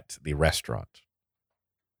them at the restaurant.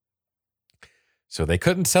 So they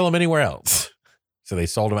couldn't sell them anywhere else. So they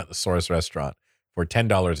sold them at the Source restaurant for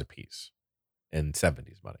 $10 a piece in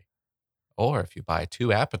 70s money. Or if you buy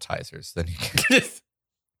 2 appetizers, then you get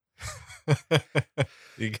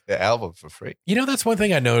you get the album for free. You know, that's one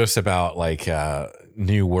thing I noticed about like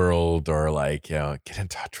New World or like, you know, Get in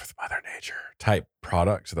Touch with Mother Nature type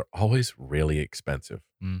products. They're always really expensive.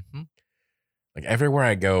 Mm-hmm. Like everywhere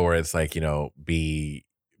I go where it's like, you know, be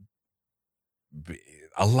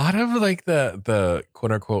a lot of like the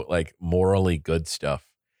quote unquote like morally good stuff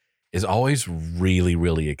is always really,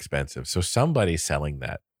 really expensive. So somebody selling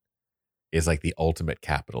that is like the ultimate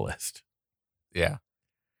capitalist. Yeah.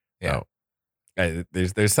 Yeah. So,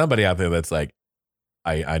 there's somebody out there that's like,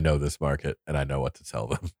 I know this market and I know what to tell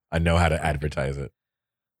them. I know how to advertise it.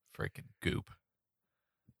 Freaking goop.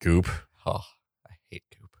 Goop. Oh, I hate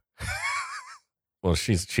goop. Well,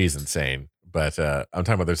 she's insane. But I'm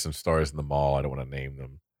talking about there's some stores in the mall. I don't want to name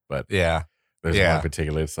them, but Yeah. there's Yeah. one in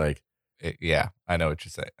particular. It's like, Yeah. I know what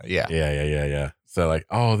you're saying. Yeah. yeah. So like,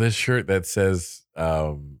 oh, this shirt that says,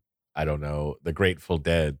 I don't know, the Grateful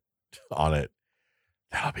Dead on it.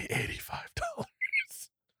 That'll be $85.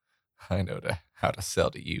 I know how to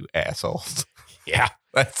sell to you assholes. Yeah.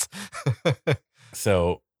 That's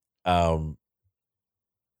So,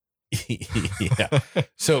 yeah.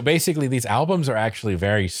 So basically, these albums are actually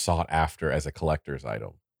very sought after as a collector's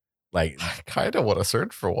item. Like, I kind of want to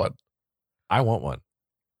search for one. I want one.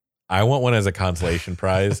 I want one as a consolation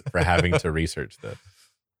prize for having to research this.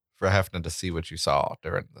 For having to see what you saw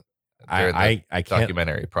during the I can't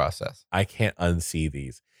documentary process. I can't unsee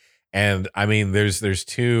these. And I mean, there's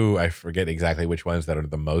 2, I forget exactly which ones that are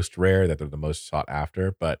the most rare, that are the most sought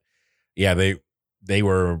after. But yeah, they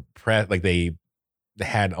were like they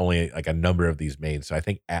had only like a number of these made. So I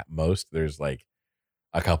think at most there's like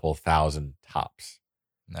a couple thousand tops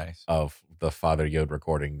Nice. of the Father Yod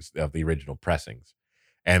recordings of the original pressings.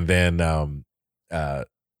 And then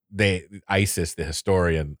Isis, the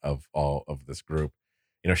historian of all of this group,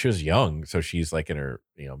 you know, she was young, so she's like in her,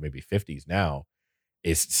 you know, maybe 50s now,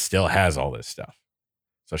 still has all this stuff.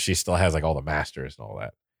 So she still has like all the masters and all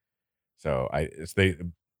that. So I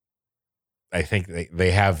think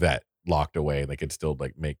they have that locked away. They could still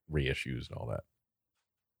like make reissues and all that.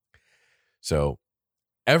 So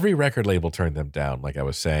every record label turned them down, like I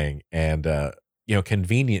was saying. And, you know,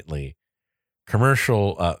 conveniently,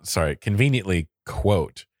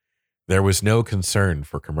 quote, there was no concern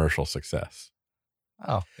for commercial success.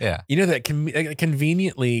 Oh, yeah. You know, that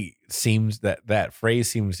conveniently seems that phrase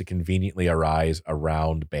seems to conveniently arise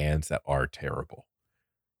around bands that are terrible.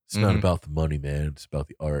 It's not about the money, man. It's about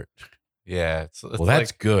the art. Yeah. It's Well,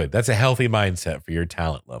 that's good. That's a healthy mindset for your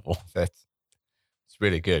talent level. It's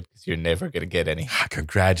really good because you're never going to get any.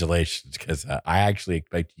 Congratulations, because I actually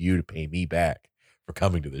expect you to pay me back for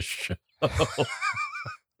coming to this show.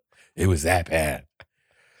 It was that bad.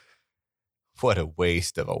 What a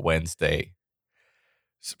waste of a Wednesday.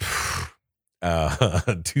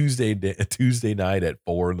 Tuesday night at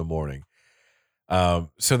 4 a.m.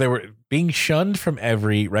 So they were being shunned from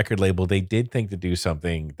every record label. They did think to do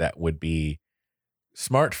something that would be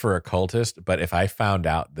smart for a cultist, but if I found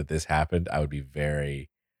out that this happened, I would be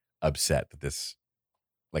very upset that this,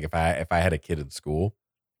 like if I had a kid in school.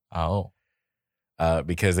 Oh.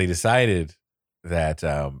 Because they decided that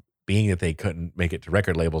being that they couldn't make it to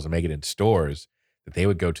record labels and make it in stores, that they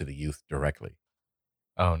would go to the youth directly.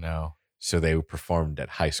 Oh, no. So they performed at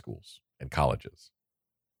high schools and colleges.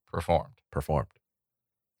 Performed.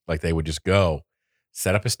 Like they would just go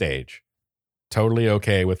set up a stage, totally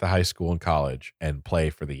okay with the high school and college, and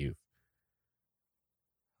play for the youth.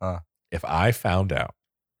 Huh. If I found out,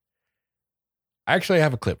 actually, I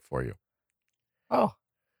have a clip for you. Oh,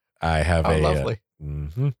 I have lovely.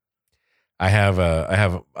 I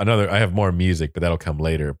have more music, but that'll come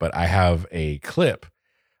later. But I have a clip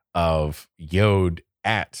of Yod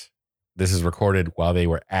this is recorded while they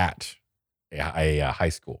were at a high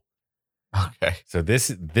school. Okay. So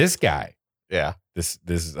this guy, Yeah. this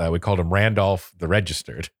we called him Randolph the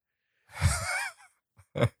Registered.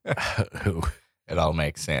 Who It all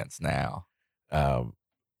makes sense now.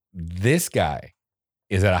 this guy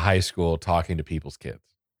is at a high school talking to people's kids.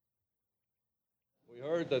 We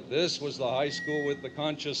heard that this was the high school with the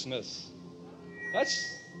consciousness. That's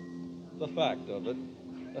the fact of it.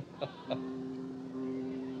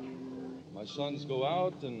 My sons go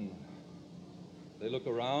out and they look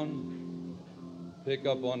around, pick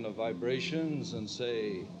up on the vibrations and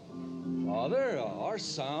say, Father, our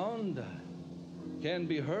sound can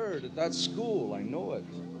be heard at that school. I know it.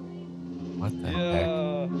 What the heck?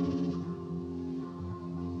 Yeah.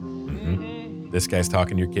 This guy's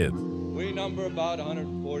talking to your kids. We number about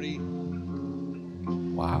 140,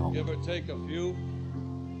 Wow. give or take a few.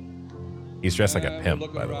 He's dressed like a And pimp, we're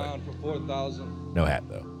looking by the way. around for 4,000, No hat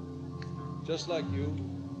though. just like you.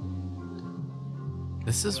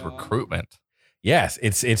 This is recruitment. Yes,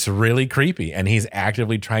 it's really creepy, and he's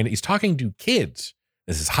actively he's talking to kids.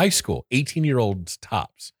 This is high school, 18-year-olds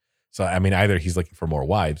tops. So I mean, either he's looking for more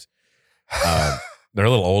wives. They're a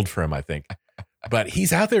little old for him, I think. But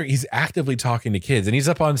he's out there, he's actively talking to kids, and he's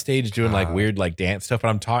up on stage doing like weird like dance stuff.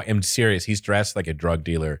 But I'm serious. He's dressed like a drug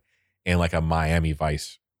dealer in like a Miami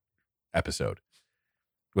Vice episode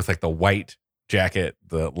with like the white jacket,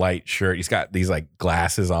 the light shirt. He's got these like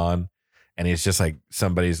glasses on, and he's just like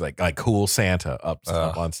somebody's like cool Santa up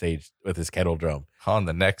on stage with his kettle drum. On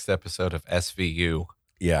the next episode of SVU.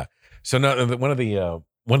 Yeah. So no, one of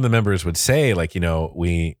the members would say like, you know,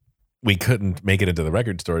 we couldn't make it into the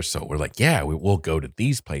record stores, so we're like, yeah, we'll go to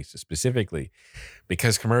these places specifically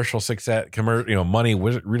because commercial success, money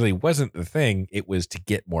really wasn't the thing. It was to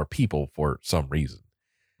get more people for some reason.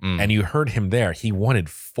 And you heard him there. He wanted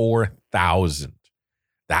 4,000.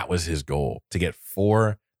 That was his goal, to get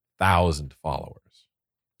 4,000 followers.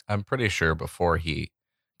 I'm pretty sure before he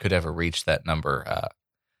could ever reach that number,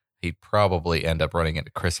 he'd probably end up running into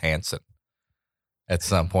Chris Hansen at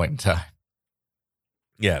some point in time.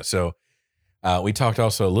 Yeah. So we talked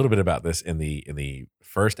also a little bit about this in the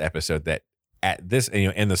first episode, that at this,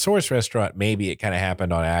 in the Source restaurant, maybe it kind of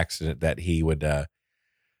happened on accident that he would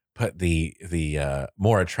put the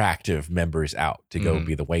more attractive members out to go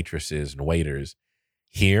be the waitresses and waiters.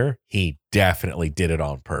 Here, he definitely did it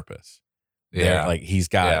on purpose. Yeah. Like he's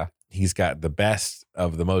got the best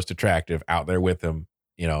of the most attractive out there with him,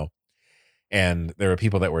 And there were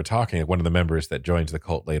people that were talking. One of the members that joins the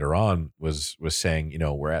cult later on was saying,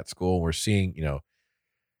 we're at school, we're seeing,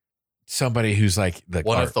 somebody who's like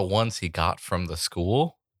one of the ones he got from the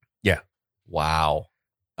school. Yeah. Wow.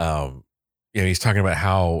 He's talking about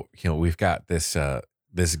how, we've got this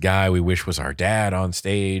guy we wish was our dad on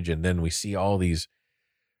stage. And then we see all these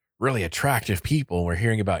really attractive people. And we're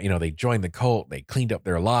hearing about, they joined the cult, they cleaned up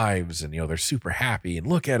their lives, and, they're super happy, and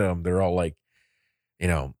look at them. They're all like,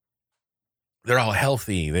 they're all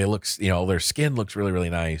healthy. They look, their skin looks really, really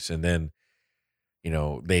nice. And then,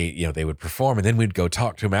 they would perform, and then we'd go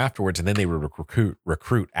talk to them afterwards, and then they would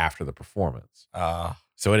recruit after the performance.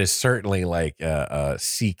 So it is certainly like a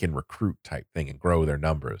seek and recruit type thing and grow their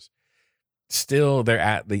numbers. Still,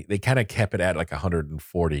 they kind of kept it at like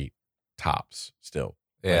 140 tops still.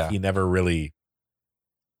 Yeah. Like he never really,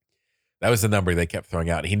 that was the number they kept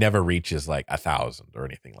throwing out. He never reaches like 1,000 or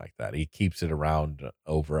anything like that. He keeps it around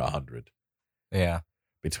over 100. Yeah.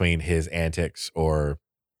 Between his antics or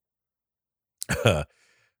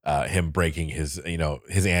him breaking his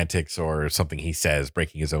antics, or something he says,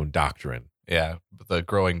 breaking his own doctrine. Yeah. The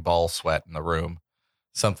growing ball sweat in the room,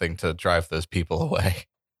 something to drive those people away.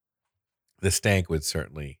 The stank would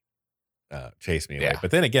certainly chase me away. Yeah.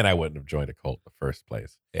 But then again, I wouldn't have joined a cult in the first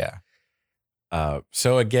place. Yeah.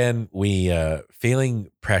 So again, we feeling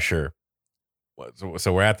pressure.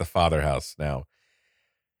 So we're at the Father house now.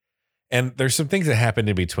 And there's some things that happened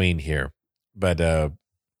in between here. But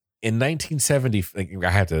in 1970, I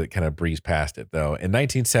have to kind of breeze past it though. In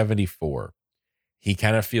 1974, he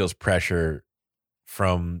kind of feels pressure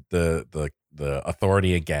from the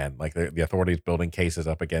authority again. Like the authorities building cases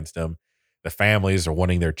up against him. The families are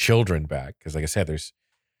wanting their children back. Because like I said, there's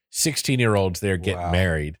 16-year-olds there getting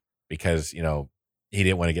married because, you know, he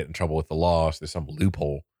didn't want to get in trouble with the law. So there's some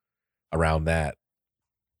loophole around that.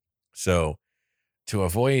 So to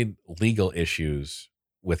avoid legal issues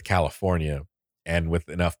with California and with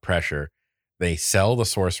enough pressure, they sell the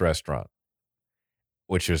Source restaurant,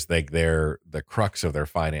 which is like the crux of their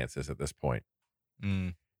finances at this point.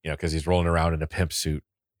 Mm. You know, because he's rolling around in a pimp suit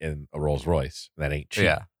in a Rolls Royce. That ain't cheap.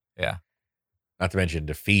 Yeah. Not to mention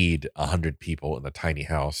to feed 100 people in a tiny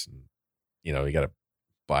house. And, you know, you got to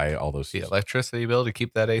buy all those. The electricity bill to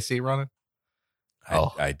keep that AC running.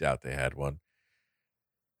 I doubt they had one.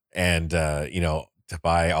 And, you know, to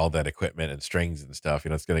buy all that equipment and strings and stuff, you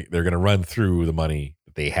know, they're going to run through the money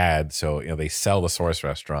that they had. So, you know, they sell the Source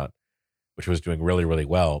restaurant, which was doing really, really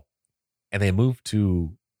well. And they moved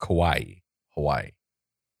to Kauai, Hawaii.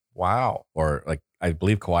 Wow. Or like, I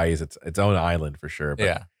believe Kauai is its own island for sure. But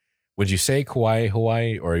Yeah. would you say Kauai,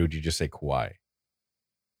 Hawaii, or would you just say Kauai?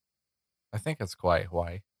 I think it's Kauai,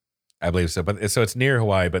 Hawaii. I believe so. But so it's near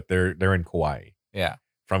Hawaii, but they're in Kauai Yeah.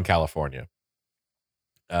 from California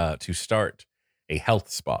to start a health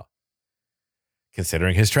spa.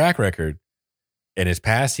 Considering his track record, in his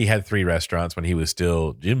past, he had 3 restaurants when he was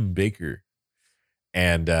still Jim Baker.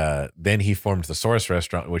 And then he formed the Source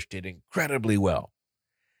restaurant, which did incredibly well.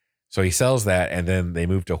 So he sells that, and then they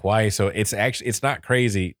moved to Hawaii. So it's not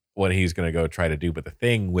crazy what he's going to go try to do. But the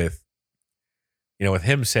thing with, you know, with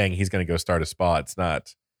him saying he's going to go start a spa, it's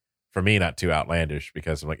not, for me, not too outlandish,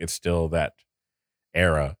 because I'm like, it's still that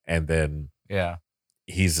era. And then Yeah.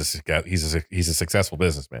 he's a successful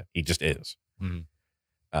businessman. He just is. Mhm.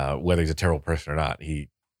 Whether he's a terrible person or not, he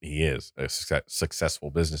is a successful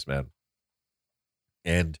businessman.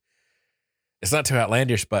 And it's not too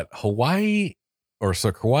outlandish, but Kauai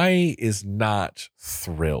is not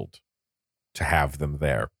thrilled to have them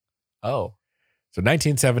there. Oh. So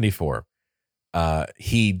 1974,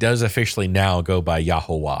 he does officially now go by Ya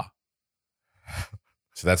Ho Wha.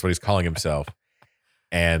 So that's what he's calling himself.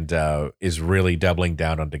 And is really doubling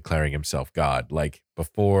down on declaring himself God. Like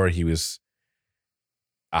before, he was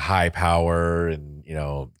a high power and, you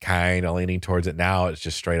know, kind of leaning towards it. Now it's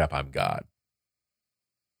just straight up, I'm God.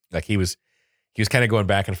 Like he was kind of going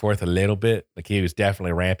back and forth a little bit. Like he was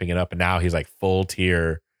definitely ramping it up. And now he's like full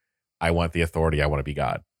tier. I want the authority. I want to be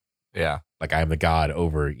God. Yeah. Like I'm the God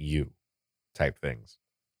over you type things.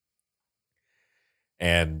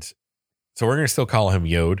 And so we're going to still call him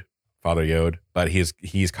Yod, Father Yod, but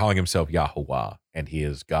he's calling himself Ya Ho Wha, and he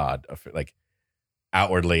is God, like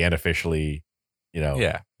outwardly and officially, you know.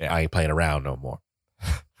 Yeah. I ain't playing around no more.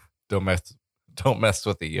 Don't mess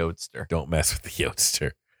with the Yodster. Don't mess with the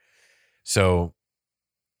Yodster. So,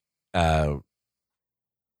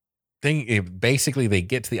 basically they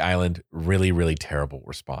get to the island, really, really terrible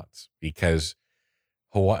response, because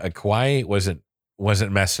Kauai wasn't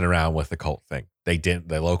messing around with the cult thing.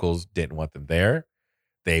 The locals didn't want them there.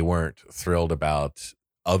 They weren't thrilled about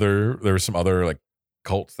there were some other like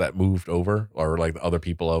cults that moved over, or like other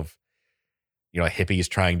people of, you know, hippies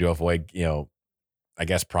trying to avoid, you know, I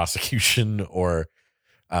guess prosecution, or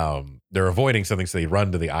they're avoiding something. So they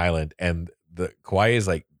run to the island, and the Kauai is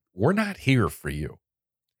like, we're not here for you.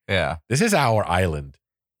 Yeah. This is our island.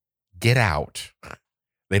 Get out.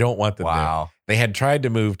 They don't want them there. Wow. They had tried to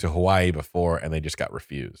move to Hawaii before, and they just got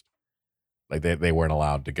refused. Like they weren't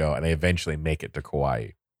allowed to go, and they eventually make it to Kauai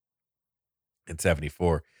in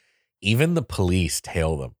 74. Even the police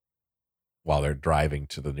tail them while they're driving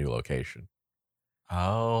to the new location.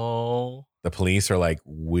 Oh. The police are like,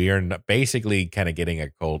 we're not, basically kind of getting a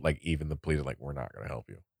cold, like even the police are like, we're not going to help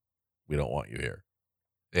you. We don't want you here.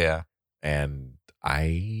 Yeah. And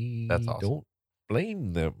That's awesome. don't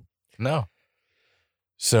blame them. No.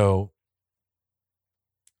 So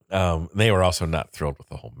they were also not thrilled with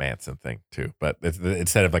the whole Manson thing too. But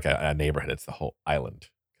instead of like a neighborhood, it's the whole island,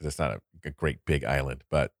 because it's not a great big island.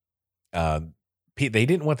 But they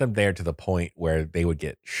didn't want them there to the point where they would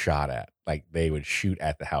get shot at. Like they would shoot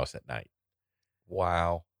at the house at night.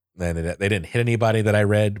 Wow. And they didn't hit anybody that I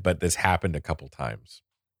read, but this happened a couple times.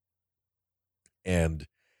 And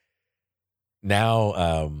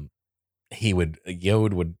now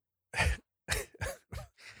Yod would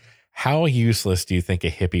how useless do you think a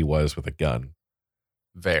hippie was with a gun?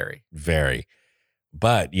 Very. Very.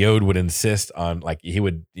 But Yod would insist on, like, he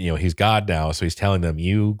would, you know, he's God now, so he's telling them,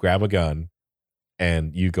 you grab a gun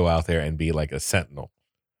and you go out there and be like a sentinel.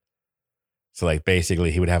 So like basically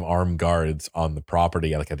he would have armed guards on the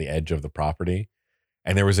property, like at the edge of the property.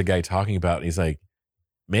 And there was a guy talking about, he's like,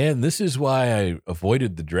 man, this is why I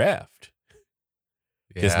avoided the draft.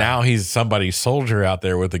 Because now he's somebody's soldier out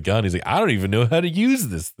there with a gun. He's like, I don't even know how to use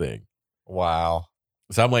this thing. Wow.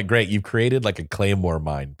 So I'm like, great, you've created like a claymore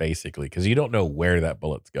mine, basically, because you don't know where that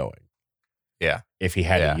bullet's going. Yeah. If he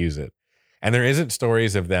had Yeah. to use it. And there isn't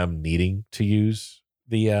stories of them needing to use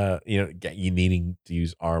the, you needing to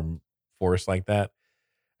use armed force like that.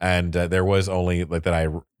 And there was only like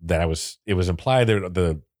it was implied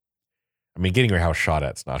that getting your house shot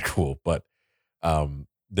at's not cool, but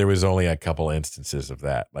there was only a couple instances of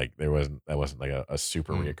that. Like that wasn't like a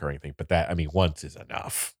super reoccurring thing, but once is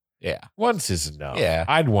enough. Yeah. Once is enough. Yeah.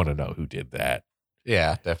 I'd want to know who did that.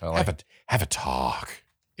 Yeah, definitely. Have a talk.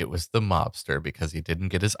 It was the mobster because he didn't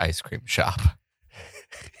get his ice cream shop.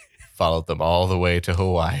 Followed them all the way to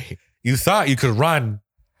Hawaii. You thought you could run.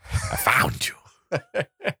 I found you.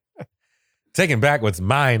 Taking back what's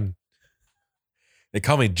mine. They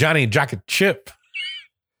call me Johnny Jacket Chip.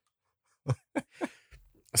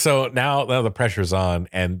 So now the pressure's on,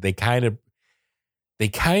 and they kind of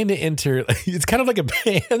enter. It's kind of like a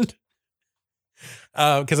band.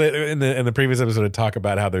 Because in the previous episode, I talk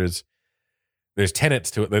about how there's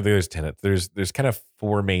tenets to it. There's tenets. There's kind of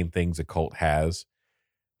four main things a cult has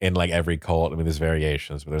in like every cult. There's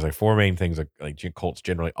variations, but there's like four main things that like cults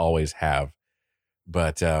generally always have.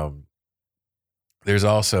 But there's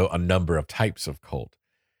also a number of types of cult.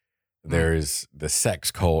 There's the sex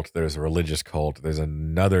cult, there's a religious cult, there's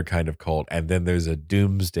another kind of cult, and then there's a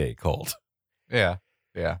doomsday cult. Yeah.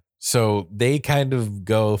 Yeah. So they kind of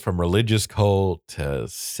go from religious cult to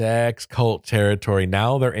sex cult territory.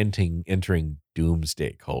 Now they're entering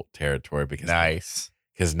doomsday cult territory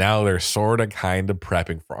because now they're sort of kind of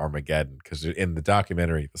prepping for Armageddon. Because in the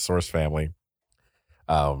documentary, The Source Family,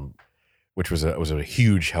 which was a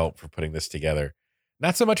huge help for putting this together,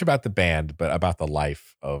 not so much about the band, but about the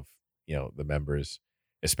life of the members,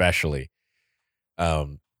 especially.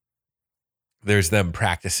 There's them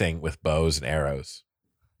practicing with bows and arrows.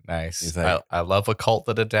 Nice. Like, I love a cult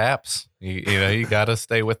that adapts. You got to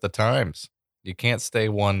stay with the times. You can't stay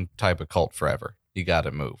one type of cult forever. You got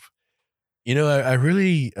to move. I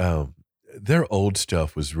really, their old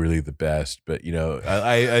stuff was really the best, but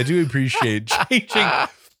I do appreciate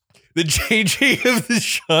changing of the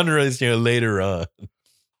genres, later on.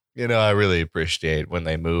 I really appreciate when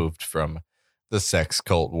they moved from the sex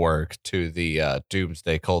cult work to the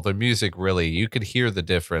doomsday cult. Their music really, you could hear the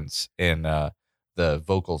difference in the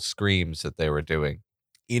vocal screams that they were doing.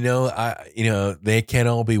 They can't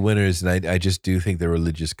all be winners, and I just do think the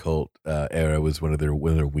religious cult era was one of their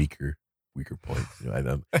weaker points.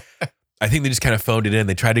 I think they just kind of phoned it in.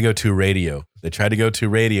 They tried to go to radio.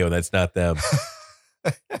 That's not them.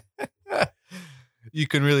 You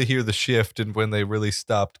can really hear the shift and when they really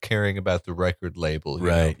stopped caring about the record label.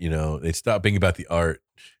 Right. They stopped being about the art.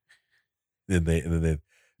 Then they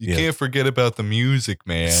You can't forget about the music,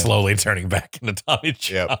 man. slowly turning back into Tommy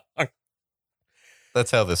John.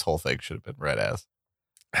 That's how this whole thing should have been read as.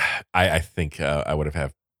 I think I would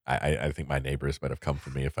have. I think my neighbors might have come for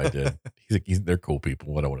me if I did. They're cool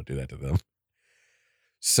people. I don't want to do that to them.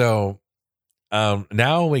 So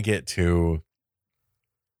now we get to.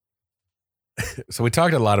 So we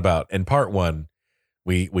talked a lot about in part one,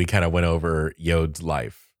 we kind of went over Yod's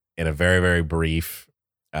life in a very, very brief.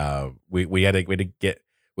 We had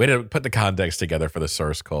to put the context together for the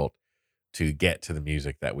source cult to get to the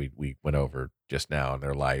music that we went over just now in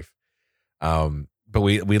their life. But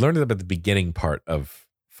we learned about the beginning part of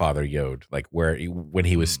Father Yod, like when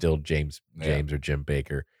he was still James or Jim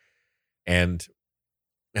Baker, and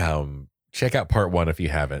check out part one if you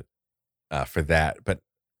haven't for that. But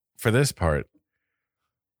for this part,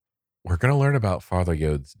 we're going to learn about Father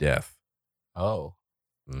Yod's death. Oh,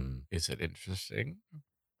 is it interesting?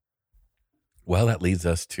 Well, that leads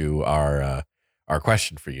us to our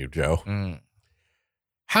question for you, Joe.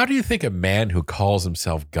 How do you think a man who calls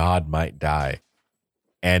himself God might die?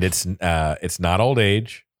 And it's not old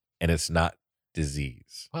age, and it's not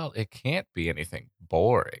disease. Well, it can't be anything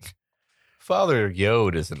boring. Father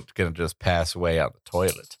Yod isn't going to just pass away on the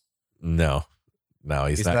toilet. No,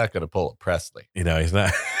 he's not going to pull a Presley. He's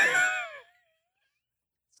not.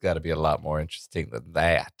 It's got to be a lot more interesting than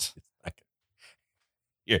that.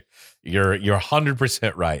 You're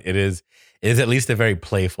 100% right. It is at least a very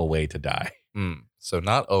playful way to die. So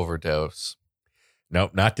not overdose.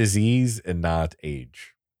 Nope, not disease and not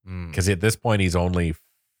age. Because at this point he's only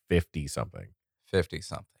 50 something. 50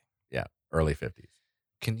 something. Yeah, early 50s.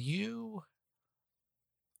 Can you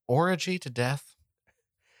orgy to death?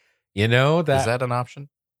 Is that an option?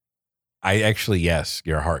 I actually, yes,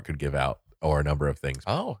 your heart could give out or a number of things.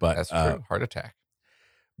 Oh, but that's true. Heart attack.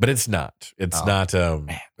 But it's not. It's not.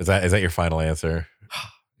 Is that your final answer?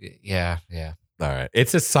 Yeah. All right.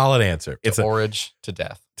 It's a solid answer. It's orage to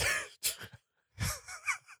death.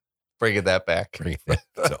 Bringing that back. Bring it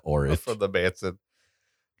to Orange. From the Manson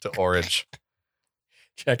to Orange.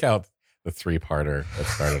 Check out the 3-parter that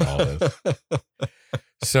started all this.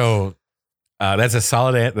 So that's a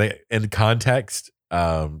solid in context.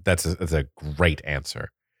 That's a great answer.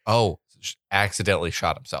 Oh, accidentally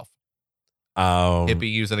shot himself.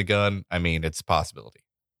 Hippie using a gun. I mean, it's a possibility.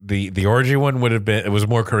 The orgy one would have been, it was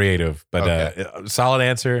more creative, but Okay. solid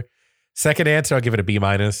answer. Second answer, I'll give it a B-.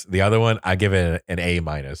 The other one, I give it an A-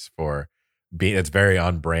 for being, it's very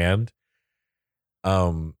on brand.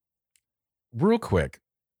 Real quick,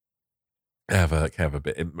 I have a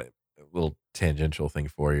little tangential thing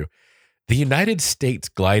for you. The United States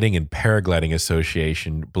Gliding and Paragliding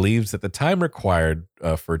Association believes that the time required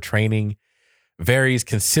for training varies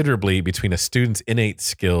considerably between a student's innate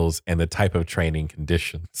skills and the type of training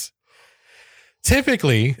conditions.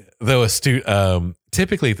 Typically, though, a student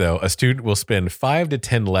will spend 5 to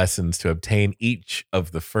 10 lessons to obtain each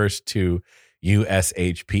of the first 2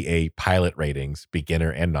 USHPA pilot ratings, beginner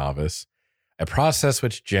and novice, a process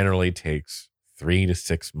which generally takes 3 to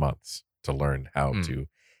 6 months to learn how to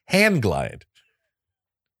hand glide.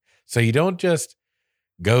 So you don't just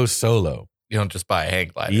go solo. You don't just buy a hang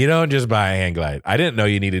glider. You don't just buy a hand glide. I didn't know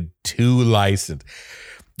you needed 2 license.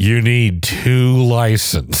 You need 2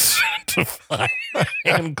 license to fly a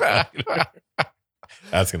hand glider.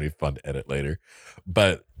 That's going to be fun to edit later.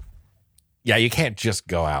 But yeah, you can't just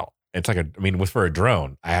go out. It's like for a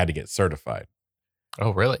drone, I had to get certified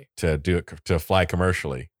Oh, really? to do it, to fly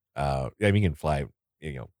commercially. You can fly,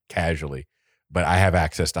 casually, but I have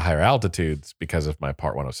access to higher altitudes because of my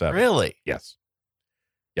Part 107. Really? Yes.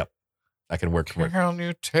 Yep. I can work. Can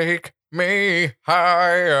you take me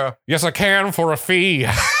higher? Yes, I can for a fee.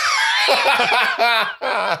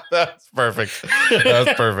 That's perfect.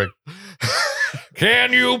 That's perfect.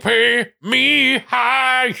 Can you pay me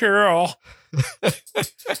higher?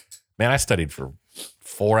 Man, I studied for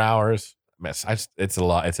 4 hours. It's a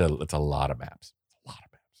lot. It's a lot of maps.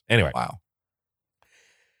 Anyway, Wow.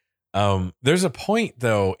 There's a point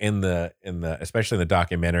though in the especially in the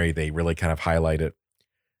documentary, they really kind of highlight it.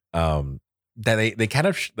 That they kind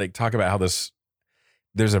of talk about how there's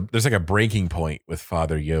like a breaking point with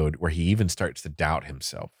Father Yod where he even starts to doubt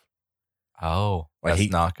himself. Oh, Like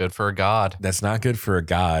that's not good for a god. That's not good for a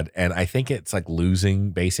god. And I think it's like losing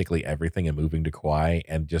basically everything and moving to Kauai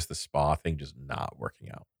and just the spa thing just not working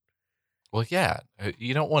out. Well, yeah.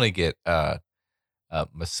 You don't want to get a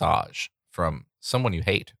massage from someone you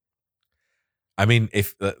hate. I mean,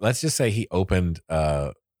 if let's just say he opened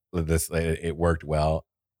this, it worked well,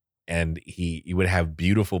 and he would have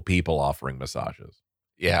beautiful people offering massages.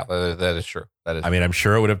 Yeah, that is true. That is. I mean, I'm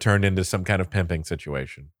sure it would have turned into some kind of pimping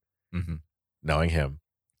situation, mm-hmm. knowing him.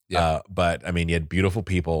 Yeah. But I mean, you had beautiful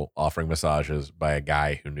people offering massages by a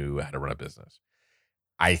guy who knew how to run a business.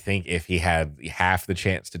 I think if he had half the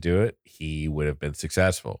chance to do it, he would have been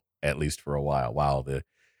successful, at least for a while the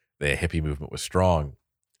hippie movement was strong.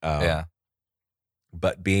 Yeah.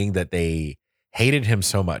 But being that they hated him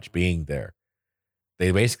so much being there,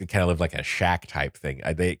 they basically kind of lived like a shack type thing.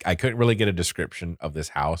 I couldn't really get a description of this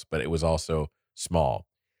house, but it was also small,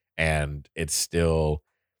 and it's still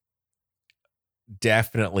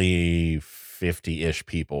definitely 50-ish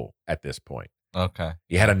people at this point. Okay.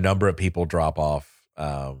 You had a number of people drop off,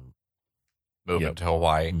 Moving to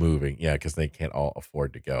Hawaii. moving, because they can't all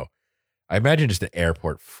afford to go. I imagine just an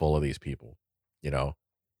airport full of these people, Yeah.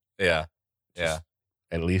 Just- Yeah.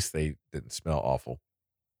 At least they didn't smell awful.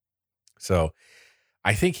 So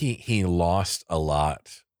I think he lost a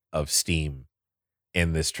lot of steam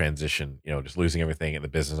in this transition, just losing everything and the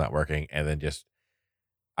business not working. And then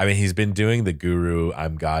he's been doing the guru,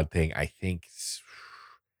 I'm God thing. I think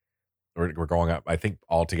we're going up. I think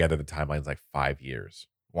altogether the timeline's like 5 years.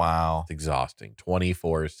 Wow. It's exhausting,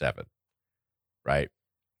 24/7. Right.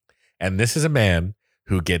 And this is a man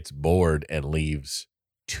who gets bored and leaves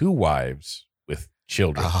 2 wives with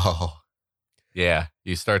children. Oh. Yeah.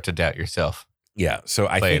 You start to doubt yourself Yeah. So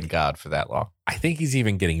I playing think God for that long. I think he's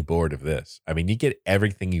even getting bored of this. I mean, you get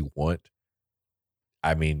everything you want.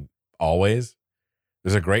 I mean, always.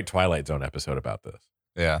 There's a great Twilight Zone episode about this.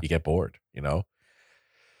 Yeah. You get bored,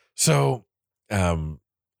 So,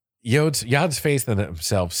 Yod's faith in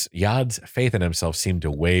himself seemed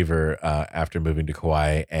to waver after moving to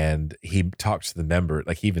Kauai, and he talks to the member.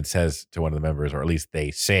 Like he even says to one of the members, or at least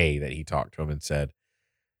they say that he talked to him and said,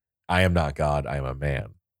 "I am not God. I am a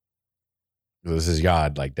man." So this is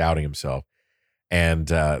Yod like doubting himself, and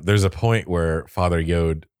there's a point where Father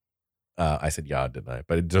Yod, I said Yod, didn't I?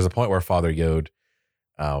 But there's a point where Father Yod,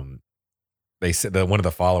 they said that one of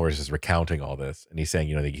the followers is recounting all this, and he's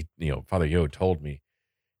saying, Father Yod told me,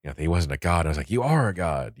 he wasn't a god. I was like, you are a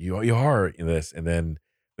god. You are this. And then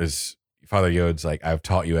there's Father Yod's like, I've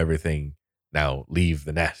taught you everything. Now leave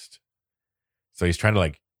the nest. So he's trying to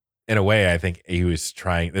like, in a way, I think he was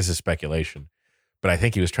trying, this is speculation, but I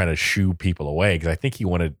think he was trying to shoo people away because I think he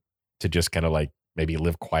wanted to just kind of like maybe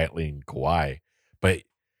live quietly in Kauai. But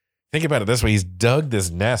think about it this way. He's dug this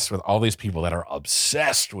nest with all these people that are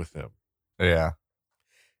obsessed with him. Yeah.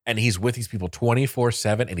 And he's with these people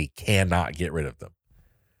 24/7 and he cannot get rid of them.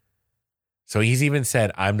 So he's even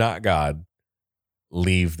said, I'm not God.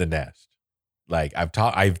 Leave the nest. Like I've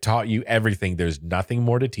taught you everything. There's nothing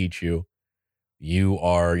more to teach you. You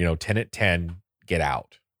are, 10 at 10, get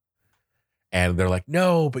out. And they're like,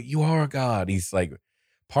 no, but you are a God. He's like,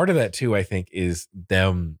 part of that too, I think, is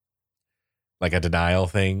them like a denial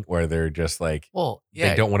thing where they're just like, Well, yeah.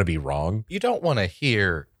 they don't want to be wrong. You don't want to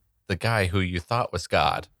hear the guy who you thought was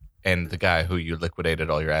God and the guy who you liquidated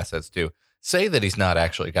all your assets to say that he's not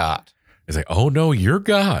actually God. It's like, oh no, you're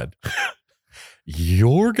God.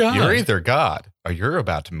 You're God. You're either God or you're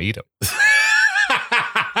about to meet him.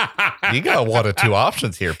 You got one of two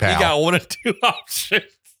options here, pal. You got one of two options.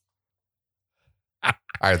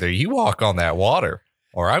 Either you walk on that water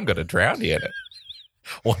or I'm going to drown you in it.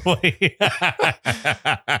 One way.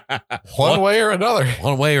 One way or another.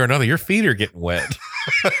 One way or another, your feet are getting wet.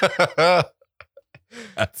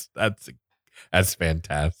 That's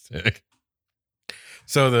fantastic.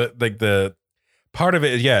 So the part of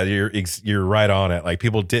it is, yeah, you're right on it. Like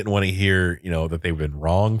people didn't want to hear, that they've been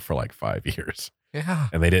wrong for like 5 years. Yeah.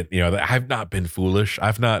 And they didn't, that I've not been foolish.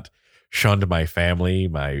 I've not shunned my family,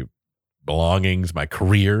 my belongings, my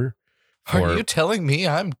career. Are you telling me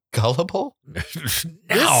I'm gullible? No.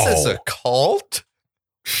 This is a cult?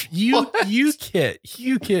 You What?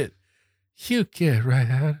 get right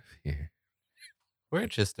out of here. We're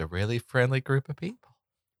just a really friendly group of people.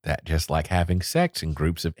 That just like having sex in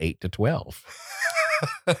groups of 8 to 12.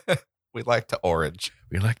 We like to orange.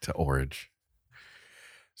 We like to orange.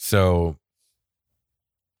 So,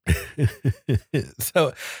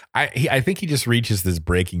 I think he just reaches this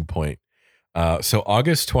breaking point. So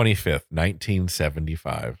August 25th,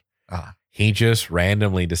 1975, he just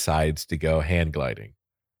randomly decides to go hand gliding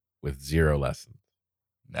with 0 lessons.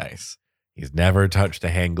 Nice. He's never touched a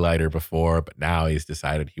hang glider before, but now he's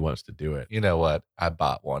decided he wants to do it. You know what? I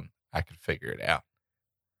bought one. I could figure it out.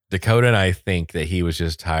 Dakota and I think that he was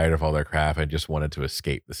just tired of all their crap and just wanted to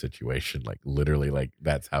escape the situation. Like literally, like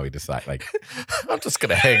that's how he decided. Like, I'm just going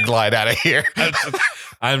to hang glide out of here.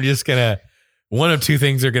 I'm just going to, one of two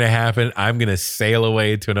things are going to happen. I'm going to sail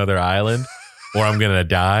away to another island or I'm going to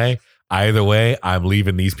die. Either way, I'm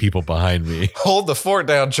leaving these people behind me. Hold the fort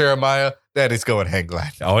down, Jeremiah. Daddy's going hang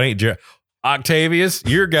glide. Oh, it ain't Octavius,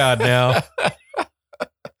 you're God now.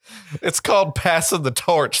 It's called passing the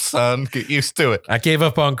torch, son. Get used to it. I gave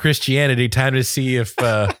up on Christianity. Time to see if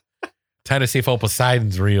old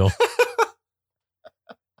Poseidon's real.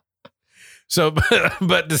 So,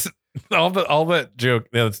 but this, all that joke,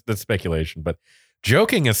 that's speculation. But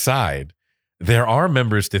joking aside, there are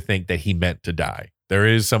members to think that he meant to die. There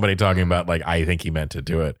is somebody talking about like, I think he meant to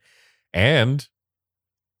do it, and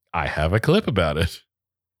I have a clip about it.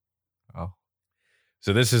 Oh.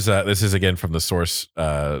 So this is again from the Source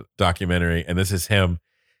documentary, and this is him.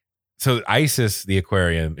 So Isis, the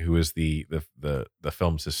Aquarian, who is the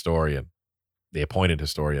film's historian, the appointed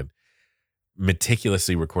historian,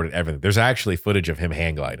 meticulously recorded everything. There's actually footage of him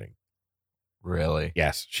hang gliding. Really?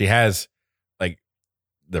 Yes, she has like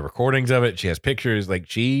the recordings of it. She has pictures.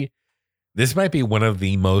 Like this might be one of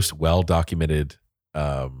the most well documented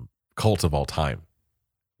cults of all time.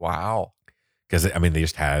 Wow. Because I mean, they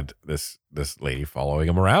just had this lady following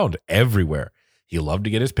him around everywhere. He loved to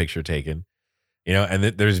get his picture taken, And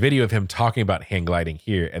there's video of him talking about hang gliding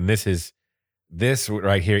here, and this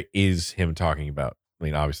right here is him talking about. I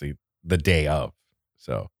mean, obviously the day of.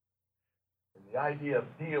 So The idea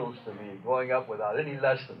appeals to me, going up without any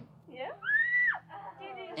lesson.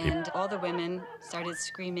 And all the women started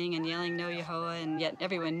screaming and yelling, "No, Ya Ho Wha," and yet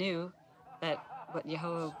everyone knew that what Ya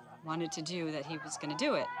Ho Wha wanted to do, that he was going to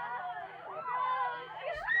do it.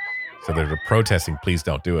 So they're protesting, please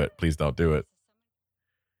don't do it. Please don't do it.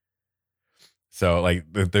 So like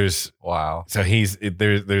there's Wow. So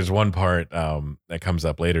there's one part that comes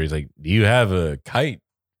up later. He's like, "Do you have a kite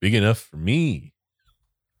big enough for me?"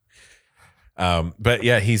 But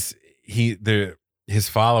yeah, his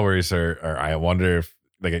followers are I wonder if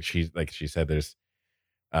like she said, there's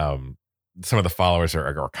some of the followers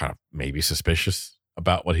are kind of maybe suspicious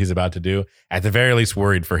about what he's about to do. At the very least,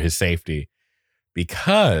 worried for his safety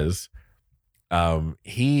because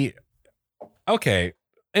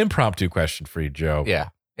impromptu question for you, Joe. Yeah.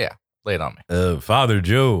 Lay it on me. Father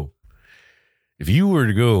Joe, if you were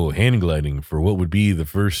to go hand gliding for what would be the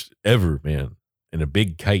first ever, man, in a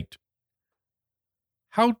big kite,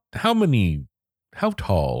 how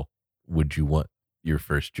tall would you want your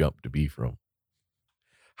first jump to be from?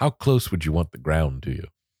 How close would you want the ground to you?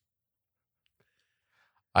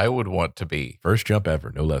 I would want to be. First jump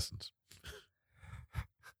ever, no lessons.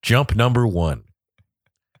 Jump number 1.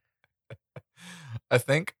 I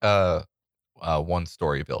think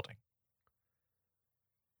 1-story building.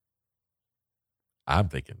 I'm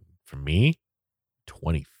thinking, for me,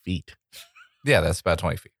 20 feet. Yeah, that's about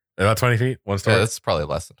 20 feet. About 20 feet? 1 story? Yeah, that's probably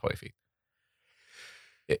less than 20 feet.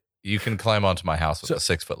 You can climb onto my house with a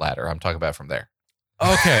 6-foot ladder. I'm talking about from there.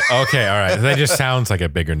 Okay, all right. That just sounds like a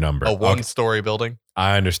bigger number. A 1-story building?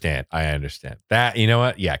 I understand. That, you know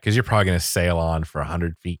what? Yeah, because you're probably going to sail on for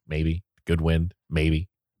 100 feet, maybe. Good wind, maybe.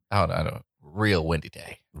 I don't know. Real windy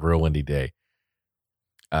day.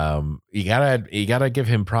 You gotta give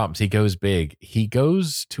him props. He goes big. He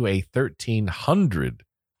goes to a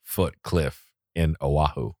 1,300-foot cliff in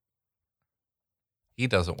Oahu. He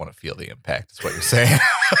doesn't want to feel the impact, is what you're saying.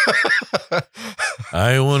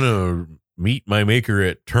 I want to meet my maker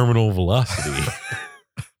at terminal velocity,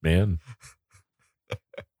 man.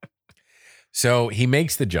 So he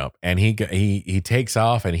makes the jump and he takes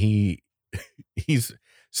off and he's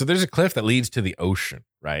so there's a cliff that leads to the ocean,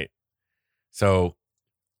 right? So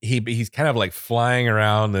he's kind of like flying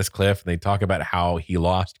around this cliff and they talk about how he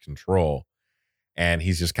lost control and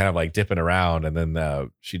he's just kind of like dipping around and then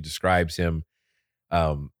she describes him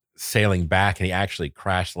sailing back and he actually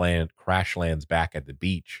crash lands back at the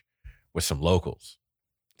beach with some locals.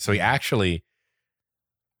 So he actually,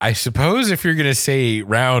 I suppose if you're going to say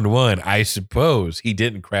round 1, I suppose he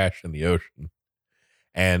didn't crash in the ocean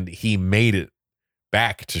and he made it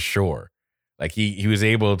back to shore. Like he was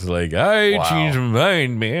able to like, I changed my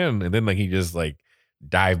mind, man. And then like he just like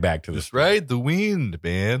dive back to the Just ride the wind,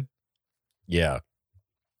 man. Yeah.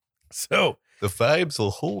 So the vibes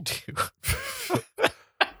will hold you.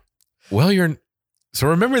 Well, so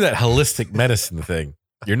remember that holistic medicine thing.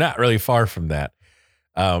 You're not really far from that.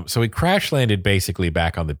 So he crash landed basically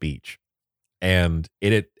back on the beach. And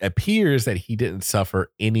it appears that he didn't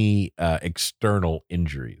suffer any external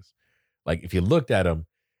injuries. Like if you looked at him,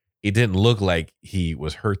 it didn't look like he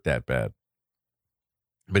was hurt that bad.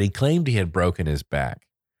 But he claimed he had broken his back.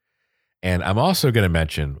 And I'm also going to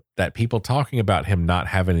mention that people talking about him not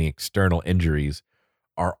having any external injuries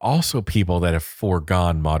are also people that have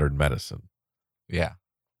foregone modern medicine. Yeah.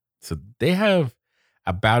 So they have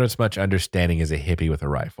about as much understanding as a hippie with a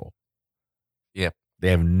rifle. Yep.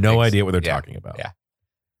 They have no idea what they're talking about. Yeah.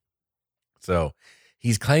 So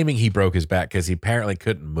he's claiming he broke his back because he apparently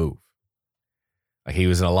couldn't move. Like he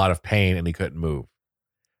was in a lot of pain and he couldn't move.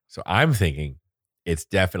 So I'm thinking it's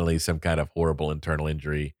definitely some kind of horrible internal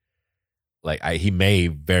injury. Like he may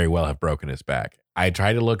very well have broken his back. I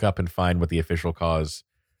tried to look up and find what the official cause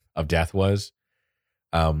of death was.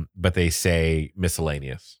 But they say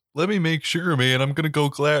miscellaneous. Let me make sure, man. I'm going to go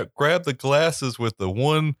grab the glasses with the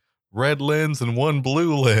 1 red lens and 1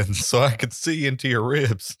 blue lens so I could see into your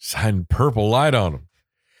ribs. Shine purple light on him.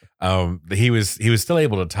 He was still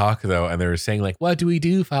able to talk though, and they were saying like, "What do we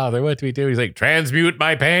do, Father? What do we do?" He's like, "Transmute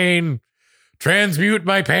my pain, transmute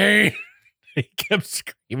my pain." He kept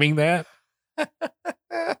screaming that.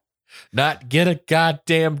 Not get a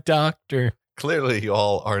goddamn doctor. Clearly, you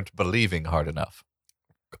all aren't believing hard enough.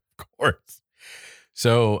 Of course.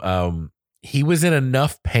 So he was in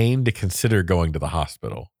enough pain to consider going to the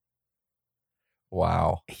hospital.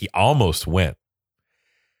 Wow. He almost went.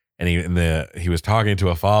 And he was talking to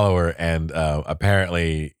a follower and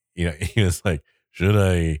apparently, you know, he was like, should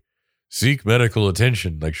I seek medical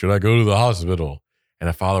attention? Like, should I go to the hospital? And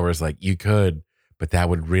a follower is like, you could, but that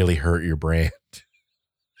would really hurt your brand.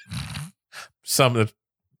 Some,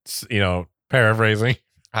 you know, paraphrasing.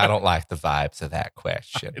 I don't like the vibes of that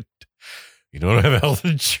question. You don't have health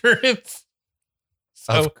insurance?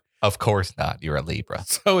 So, Of course not. You're a Libra.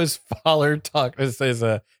 So his follower talked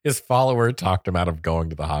him out of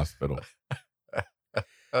going to the hospital.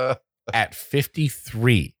 At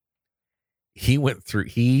 53,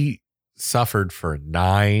 he suffered for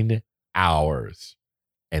 9 hours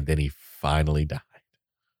and then he finally died.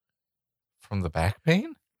 From the back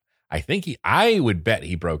pain? I would bet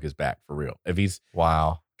he broke his back for real.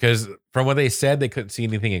 Wow. Because from what they said, they couldn't see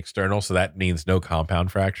anything external. So that means no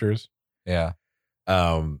compound fractures. Yeah.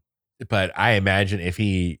 But I imagine if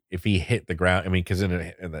he hit the ground, I mean, because in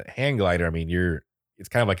the hang glider, I mean, it's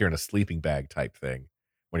kind of like you're in a sleeping bag type thing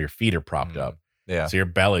when your feet are propped up. Yeah. So your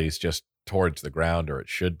belly's just towards the ground, or it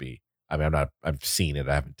should be. I mean, I've seen it.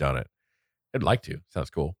 I haven't done it. I'd like to. Sounds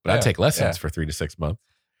cool. But Yeah, I'd take lessons yeah. for 3 to 6 months.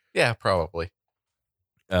 Yeah, probably.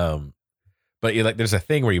 But you like, there's a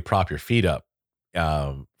thing where you prop your feet up,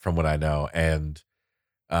 from what I know, and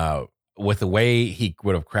with the way he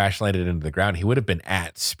would have crash landed into the ground, he would have been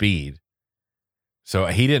at speed. So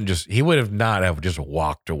he would have not have just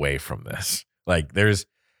walked away from this. Like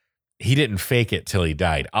he didn't fake it till he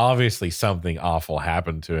died. Obviously, something awful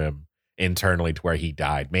happened to him internally to where he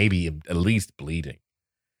died. Maybe at least bleeding.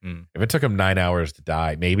 If it took him 9 hours to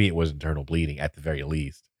die, maybe it was internal bleeding at the very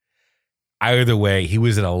least. Either way, he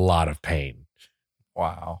was in a lot of pain.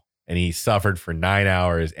 Wow. And he suffered for 9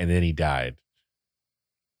 hours and then he died.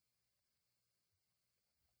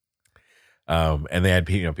 And they had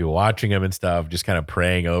people watching him and stuff, just kind of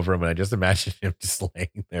praying over him. And I just imagine him just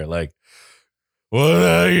laying there like, what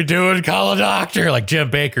are you doing? Call a doctor. Like Jim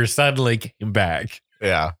Baker suddenly came back.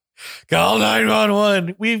 Yeah. Call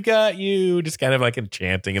 911. We've got you. Just kind of like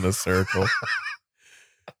chanting in a circle.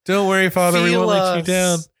 Don't worry, Father. We won't let you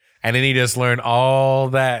down. And then he just learned all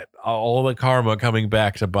the karma coming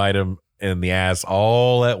back to bite him in the ass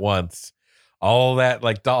all at once. All that,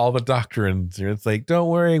 like all the doctrines. It's like, don't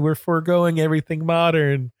worry, we're foregoing everything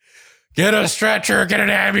modern. Get a stretcher, get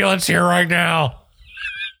an ambulance here right now.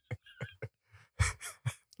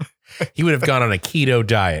 He would have gone on a keto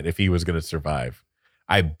diet if he was going to survive.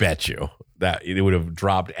 I bet you that it would have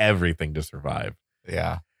dropped everything to survive.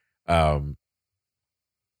 Yeah. But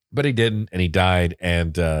he didn't, and he died.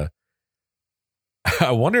 And I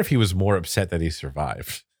wonder if he was more upset that he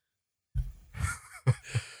survived.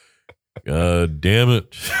 God damn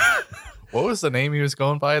it. What was the name he was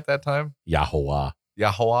going by at that time? Ya Ho Wha.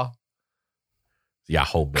 Ya Ho Wha? Ya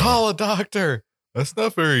Ho man. Call a doctor. That's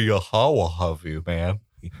not very Ya Ho Wha of you, man.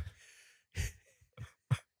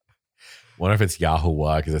 Wonder if it's Ya Ho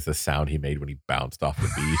Wha because it's the sound he made when he bounced off the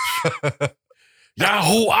beach. Ya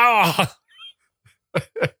Ho Wha.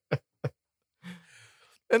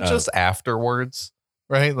 And just afterwards,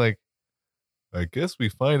 right? Like, I guess we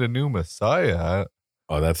find a new Messiah.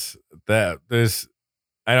 Oh, there's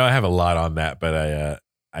I know I have a lot on that, but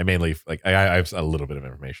I mainly I have a little bit of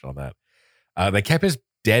information on that. They kept his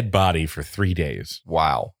dead body for 3 days.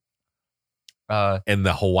 wow. In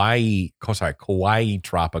the Kauai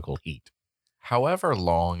tropical heat. However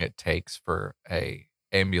long it takes for a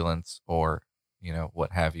ambulance or,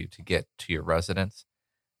 what have you to get to your residence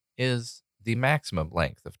is the maximum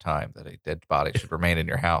length of time that a dead body should remain in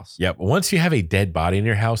your house. Yeah, but once you have a dead body in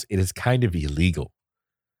your house, it is kind of illegal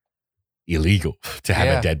to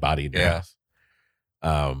have a dead body in your house.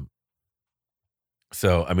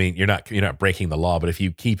 So I mean, you're not breaking the law, but if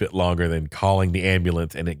you keep it longer than calling the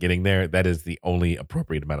ambulance and it getting there, that is the only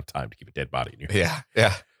appropriate amount of time to keep a dead body in your house.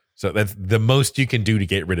 Yeah. So that's the most you can do to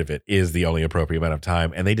get rid of it is the only appropriate amount of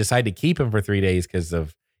time. And they decide to keep him for 3 days because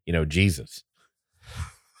of, Jesus.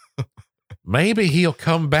 Maybe he'll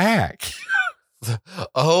come back.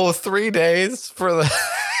 3 days for the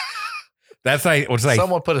That's what's like.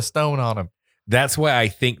 someone put a stone on him. That's why I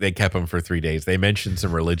think they kept him for 3 days. They mentioned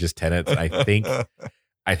some religious tenets. I think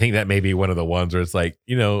that may be one of the ones where it's like,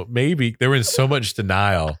 maybe they were in so much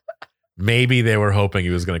denial. Maybe they were hoping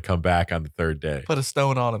he was going to come back on the 3rd day. Put a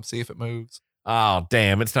stone on him, see if it moves. Oh,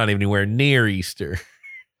 damn. It's not even anywhere near Easter.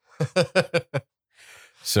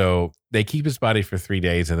 So they keep his body for 3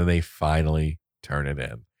 days and then they finally turn it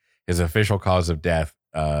in. His official cause of death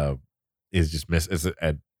is just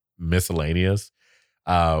miscellaneous.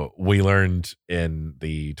 We learned in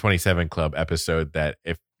the 27 Club episode that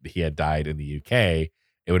if he had died in the UK,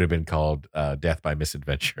 it would have been called death by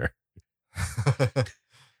misadventure.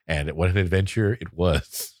 And what an adventure it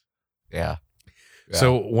was. Yeah.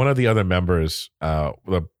 So one of the other members,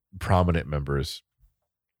 the prominent members,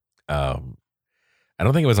 I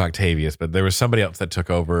don't think it was Octavius, but there was somebody else that took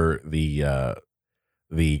over the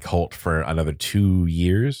cult for another 2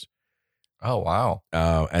 years. Oh, wow.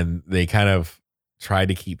 And they kind of tried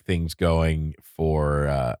to keep things going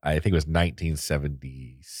for, I think it was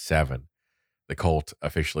 1977. The cult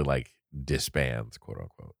officially disbands, quote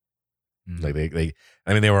unquote. Like they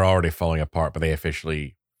were already falling apart, but they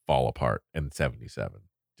officially fall apart in 77.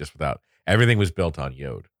 Just without, everything was built on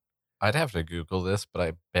Yod. I'd have to Google this, but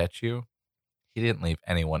I bet you he didn't leave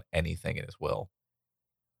anyone anything in his will.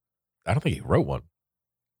 I don't think he wrote one.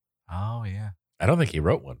 Oh, yeah. I don't think he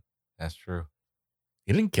wrote one. That's true.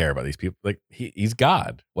 He didn't care about these people. Like he's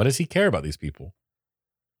God. What does he care about these people?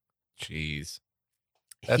 Jeez.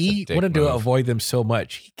 That's a He dick wanted to move. avoid them so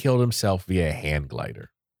much. He killed himself via a hand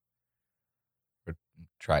glider.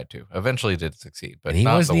 Tried to. Eventually did succeed, but And he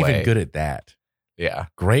not wasn't the even way. good at that. Yeah.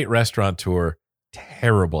 Great restaurateur,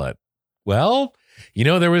 terrible at, well, You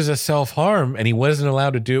know, there was a self-harm and he wasn't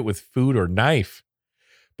allowed to do it with food or knife,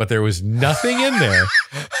 but there was nothing in there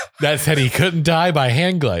that said he couldn't die by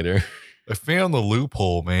hang glider. I found the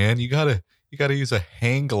loophole, man. You gotta use a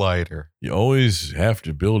hang glider. You always have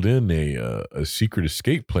to build in a secret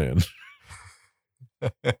escape plan.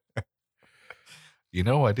 You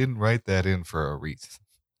know, I didn't write that in for a reason.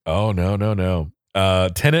 Oh, no.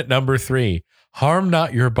 Tenet number 3, harm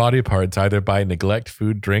not your body parts either by neglect,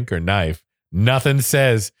 food, drink, or knife. Nothing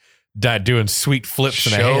says doing sweet flips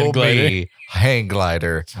and a hang Show glider. me hang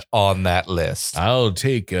glider on that list. I'll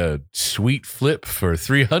take a sweet flip for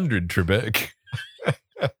 300, Trebek.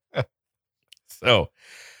 So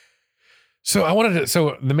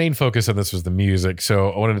the main focus of this was the music. So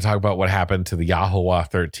I wanted to talk about what happened to the Ya Ho Wha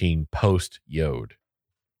 13 post Yod.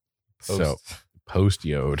 So post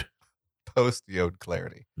Yod. Post Yod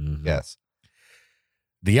clarity. Mhm. Yes.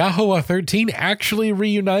 The Ya Ho Wha 13 actually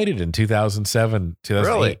reunited in 2007,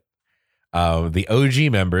 2008. Really? The OG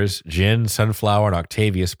members, Jin, Sunflower, and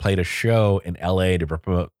Octavius, played a show in LA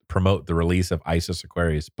to promote the release of Isis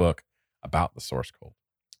Aquarius' book about the source cult.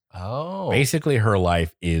 Oh. Basically, her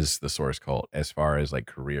life is the source cult as far as like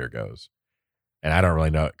career goes. And I don't really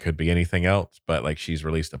know. It could be anything else, but like she's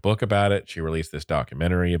released a book about it. She released this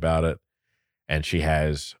documentary about it. And she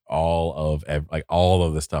has all of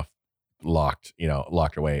the stuff locked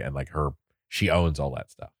away. And like she owns all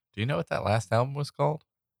that stuff. Do you know what that last album was called?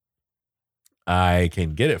 I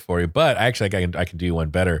can get it for you, but actually I can do one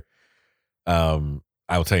better. I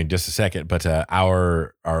will tell you in just a second. But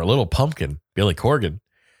our little pumpkin, Billy Corgan,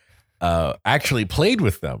 actually played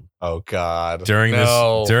with them Oh God. during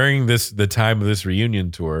No. the time of this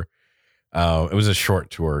reunion tour. It was a short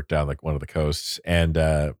tour down like one of the coasts, and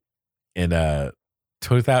in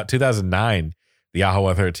 2009, the Ya Ho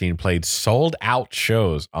Wha 13 played sold out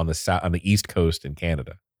shows on the East Coast in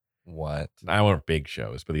Canada. What? I weren't big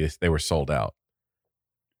shows, but they were sold out.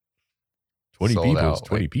 20 Sold people, out,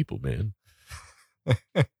 20 like- people, man.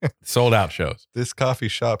 Sold out shows. This coffee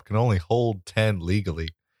shop can only hold 10 legally.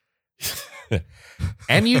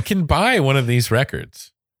 And you can buy one of these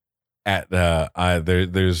records at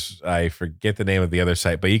there's I forget the name of the other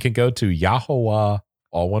site, but you can go to Ya Ho Wha,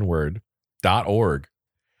 all one word, .org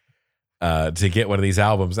to get one of these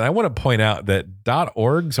albums. And I want to point out that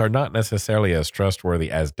 .orgs are not necessarily as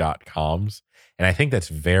trustworthy as .coms, and I think that's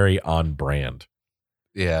very on brand.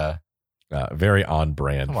 Yeah. Very on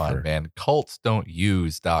brand. Come on, man. Cults don't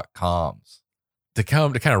use .coms. To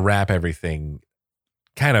kind of wrap everything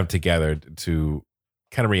kind of together, to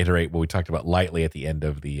kind of reiterate what we talked about lightly at the end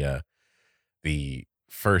of the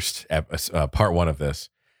first part 1 of this.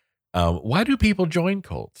 Why do people join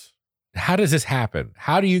cults? How does this happen?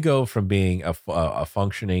 How do you go from being a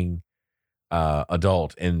functioning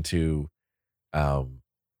adult into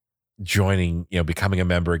joining, becoming a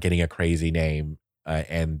member, getting a crazy name,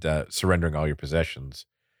 and surrendering all your possessions?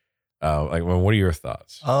 What are your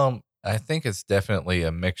thoughts? I think it's definitely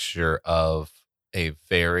a mixture of a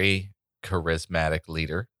very charismatic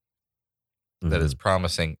leader that is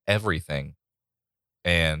promising everything,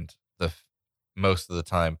 and most of the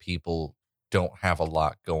time people don't have a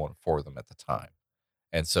lot going for them at the time,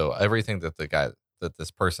 and so everything that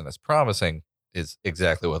this person is promising is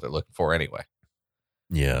exactly what they're looking for anyway.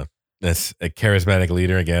 Yeah, that's a charismatic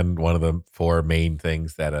leader. Again, one of the 4 main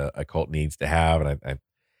things that a cult needs to have.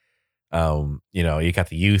 And you got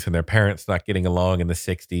the youth and their parents not getting along in the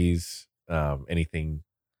 60s. Anything.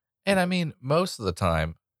 And I mean, most of the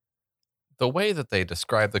time, the way that they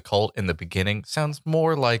describe the cult in the beginning sounds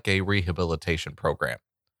more like a rehabilitation program.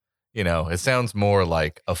 It sounds more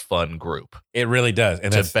like a fun group It really does.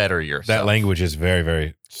 And to better yourself. that language is very,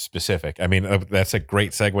 very specific. I mean, that's a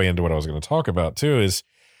great segue into what I was going to talk about too, is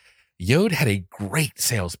Yod had a great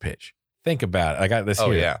sales pitch. Think about it. I got this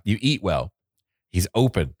Oh, here. yeah. You eat well. He's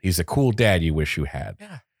open. He's a cool dad you wish you had.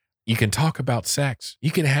 Yeah. You can talk about sex.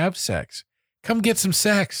 You can have sex. Come get some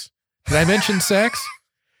sex. Did I mention sex?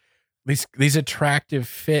 These attractive,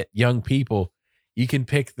 fit young people. You can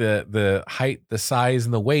pick the height, the size,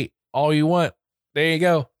 and the weight all you want. There you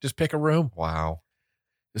go. Just pick a room. Wow.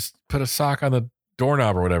 Just put a sock on the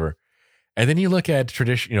doorknob or whatever. And then you look at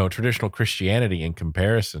traditional Christianity in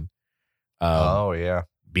comparison. Oh yeah.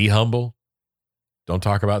 Be humble. Don't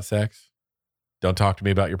talk about sex. Don't talk to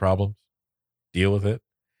me about your problems. Deal with it.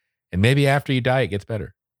 And maybe after you die, it gets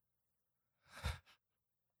better.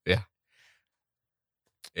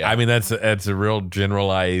 Yeah. I mean, that's a real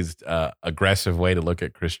generalized, aggressive way to look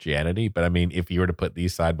at Christianity. But I mean, if you were to put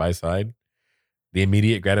these side by side, the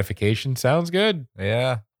immediate gratification sounds good.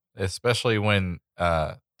 Yeah. Especially when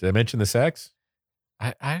Did I mention the sex?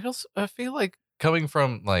 I feel like coming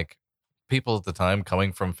from like people at the time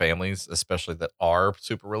coming from families, especially that are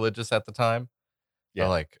super religious at the time, Yeah. are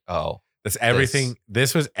like, oh, That's everything.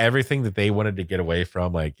 This was everything that they wanted to get away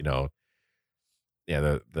from. Like,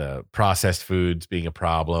 the processed foods being a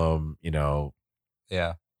problem,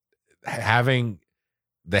 yeah, having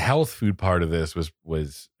the health food part of this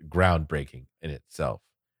was groundbreaking in itself.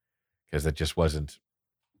 Because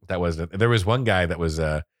there was one guy that was,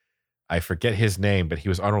 I forget his name, but he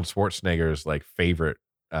was Arnold Schwarzenegger's like favorite,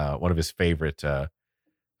 one of his favorite,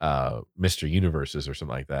 Mr. Universes or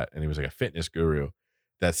something like that. And he was like a fitness guru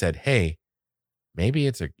that said, hey, maybe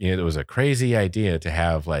it was a crazy idea to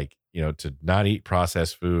have like, to not eat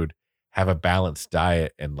processed food, have a balanced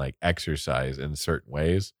diet and like exercise in certain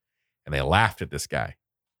ways. And they laughed at this guy.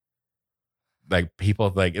 Like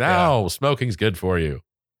people like, no, smoking's good for you.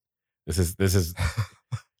 This is this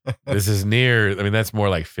is near. I mean, that's more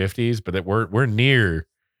like 50s, but we're near.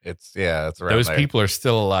 it's around Those there. people are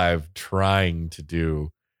still alive, trying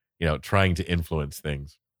to influence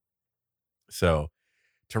things. So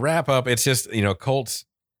to wrap up, it's just cults,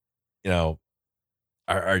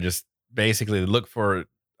 are just basically look for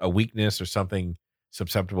a weakness or something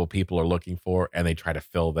susceptible people are looking for, and they try to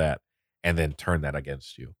fill that and then turn that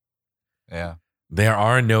against you. Yeah. There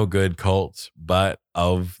are no good cults, but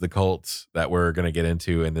of the cults that we're going to get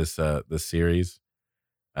into in this series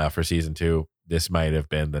for season 2, this might have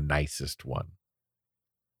been the nicest one.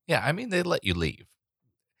 Yeah, I mean, they let you leave.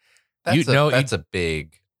 You That's a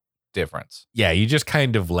big difference. Yeah, you just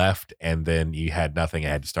kind of left, and then you had nothing. I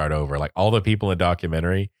had to start over. Like all the people in the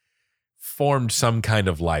documentary formed some kind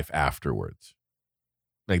of life afterwards.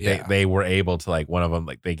 Like they were able to, like, one of them,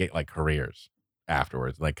 like they get like careers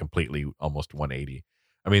afterwards, like completely almost 180.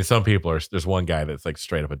 I mean, some people there's one guy that's like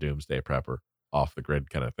straight up a doomsday prepper, off the grid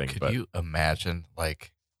kind of thing. Could you imagine,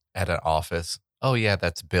 like, at an office? Oh yeah,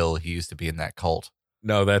 that's Bill. He used to be in that cult.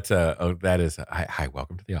 No, that is hi,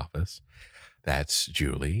 welcome to the office. That's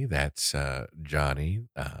Julie. That's Johnny,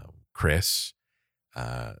 Chris.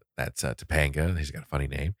 That's Topanga. He's got a funny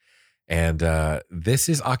name. And this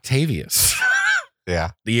is Octavius.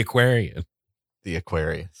 Yeah, The Aquarian. the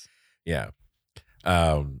Aquarius. Yeah.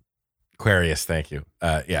 Aquarius, thank you.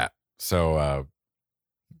 Yeah. So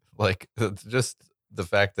Like, just the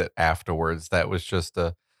fact that afterwards that was just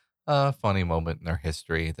a funny moment in their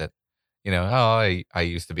history that, I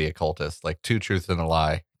used to be a cultist. Like, 2 truths and a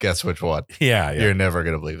lie. Guess which one? yeah. You're never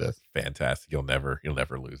gonna believe this. Fantastic. You'll never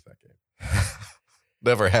lose that game.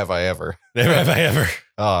 Never have I ever. Never have I ever.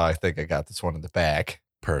 Oh, I think I got this one in the bag.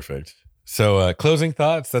 Perfect. So closing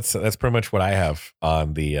thoughts. That's pretty much what I have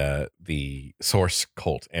on the source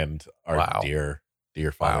cult and our Wow.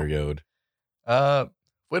 dear Father Yod.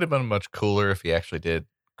 Would have been much cooler if he actually did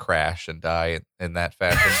crash and die in that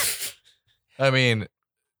fashion. I mean,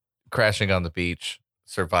 crashing on the beach,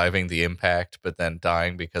 surviving the impact, but then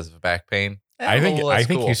dying because of back pain. I think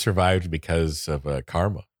cool. he survived because of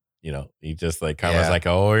karma. He just like karma's Yeah. like,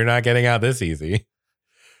 oh, you're not getting out this easy.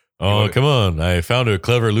 Oh, come on! I found a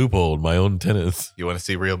clever loophole in my own tenants. You want to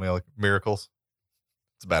see real miracles?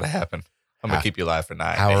 It's about to happen. I'm gonna keep you alive for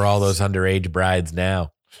 9 How are all days. those underage brides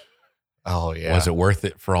now? Oh yeah. Was it worth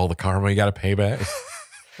it for all the karma you got to pay back?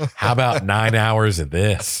 How about 9 hours of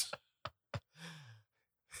this?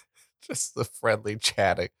 Just the friendly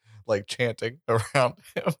chatting, like chanting around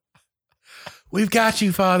him. We've got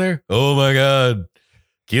you, Father. Oh my God,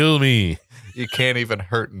 kill me. You can't even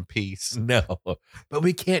hurt in peace. No, but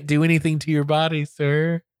we can't do anything to your body,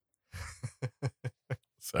 sir.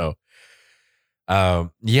 So,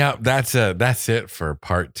 yeah, that's it for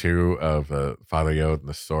part 2 of Father Yod and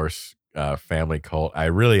the Source family cult. I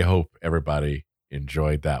really hope everybody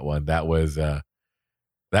enjoyed that one. That was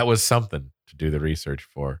something to do the research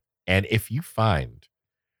for. And if you find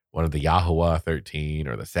one of the Ya Ho Wha 13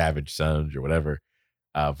 or the Savage Sons or whatever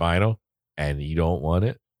vinyl, and you don't want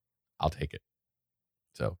it, I'll take it.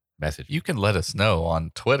 So message. You can let us know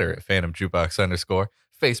on Twitter at @PhantomJukebox_,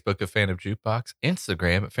 Facebook at Phantom Jukebox,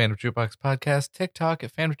 Instagram at Phantom Jukebox Podcast, TikTok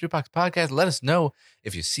at Phantom Jukebox Podcast. Let us know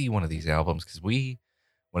if you see one of these albums because we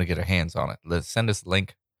want to get our hands on it. Send us a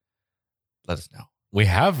link. Let us know. We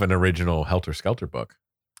have an original Helter Skelter book.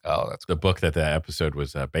 Oh, that's The book that the episode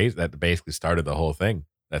was based, that basically started the whole thing,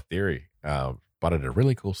 that theory. Bought it at a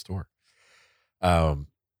really cool store.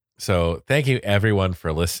 So thank you everyone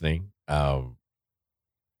for listening.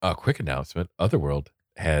 A quick announcement. Otherworld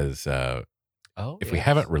has, if we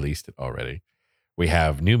haven't released it already, we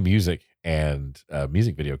have new music and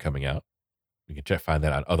music video coming out. You can find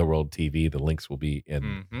that on Otherworld TV. The links will be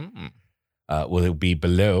in, will be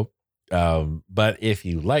below. But if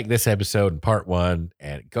you like this episode in part 1,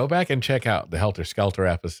 and go back and check out the Helter Skelter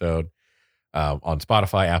episode, on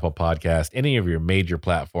Spotify, Apple Podcast, any of your major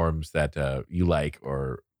platforms that you like,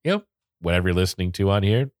 or whatever you're listening to on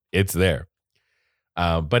here, it's there.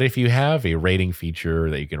 But if you have a rating feature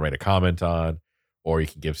that you can write a comment on, or you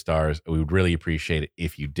can give stars, we would really appreciate it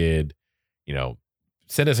if you did.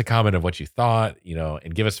 Send us a comment of what you thought,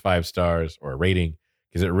 and give us 5 stars or a rating,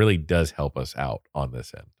 because it really does help us out on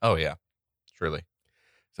this end. Oh yeah, truly.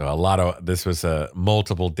 So this was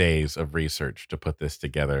multiple days of research to put this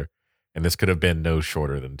together, and this could have been no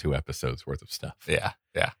shorter than 2 episodes worth of stuff. Yeah.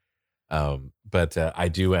 But I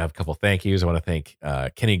do have a couple thank yous. I want to thank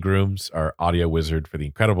Kenny Grooms, our audio wizard, for the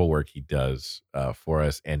incredible work he does for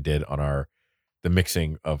us and did on the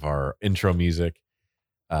mixing of our intro music.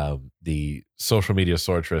 The social media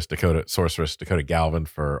sorceress Dakota Galvin,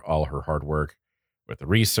 for all her hard work with the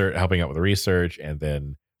research, helping out with the research, and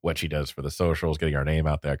then what she does for the socials, getting our name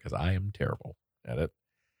out there, because I am terrible at it.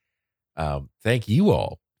 Thank you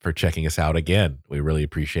all for checking us out again. We really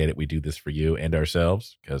appreciate it. We do this for you and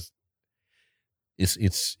ourselves, because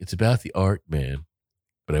it's about the art, man.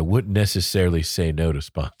 But I wouldn't necessarily say no to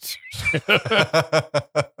sponsors.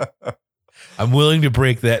 I'm willing to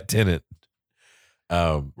break that tenet.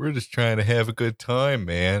 We're just trying to have a good time,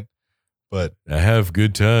 man. But I have a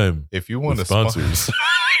good time. if you want to sponsors.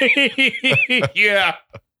 Yeah.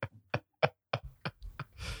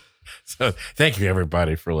 So thank you,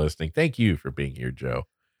 everybody, for listening. Thank you for being here, Joe.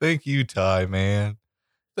 Thank you, Ty, man.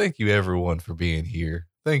 Thank you, everyone, for being here.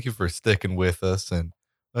 Thank you for sticking with us. And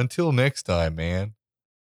until next time, man,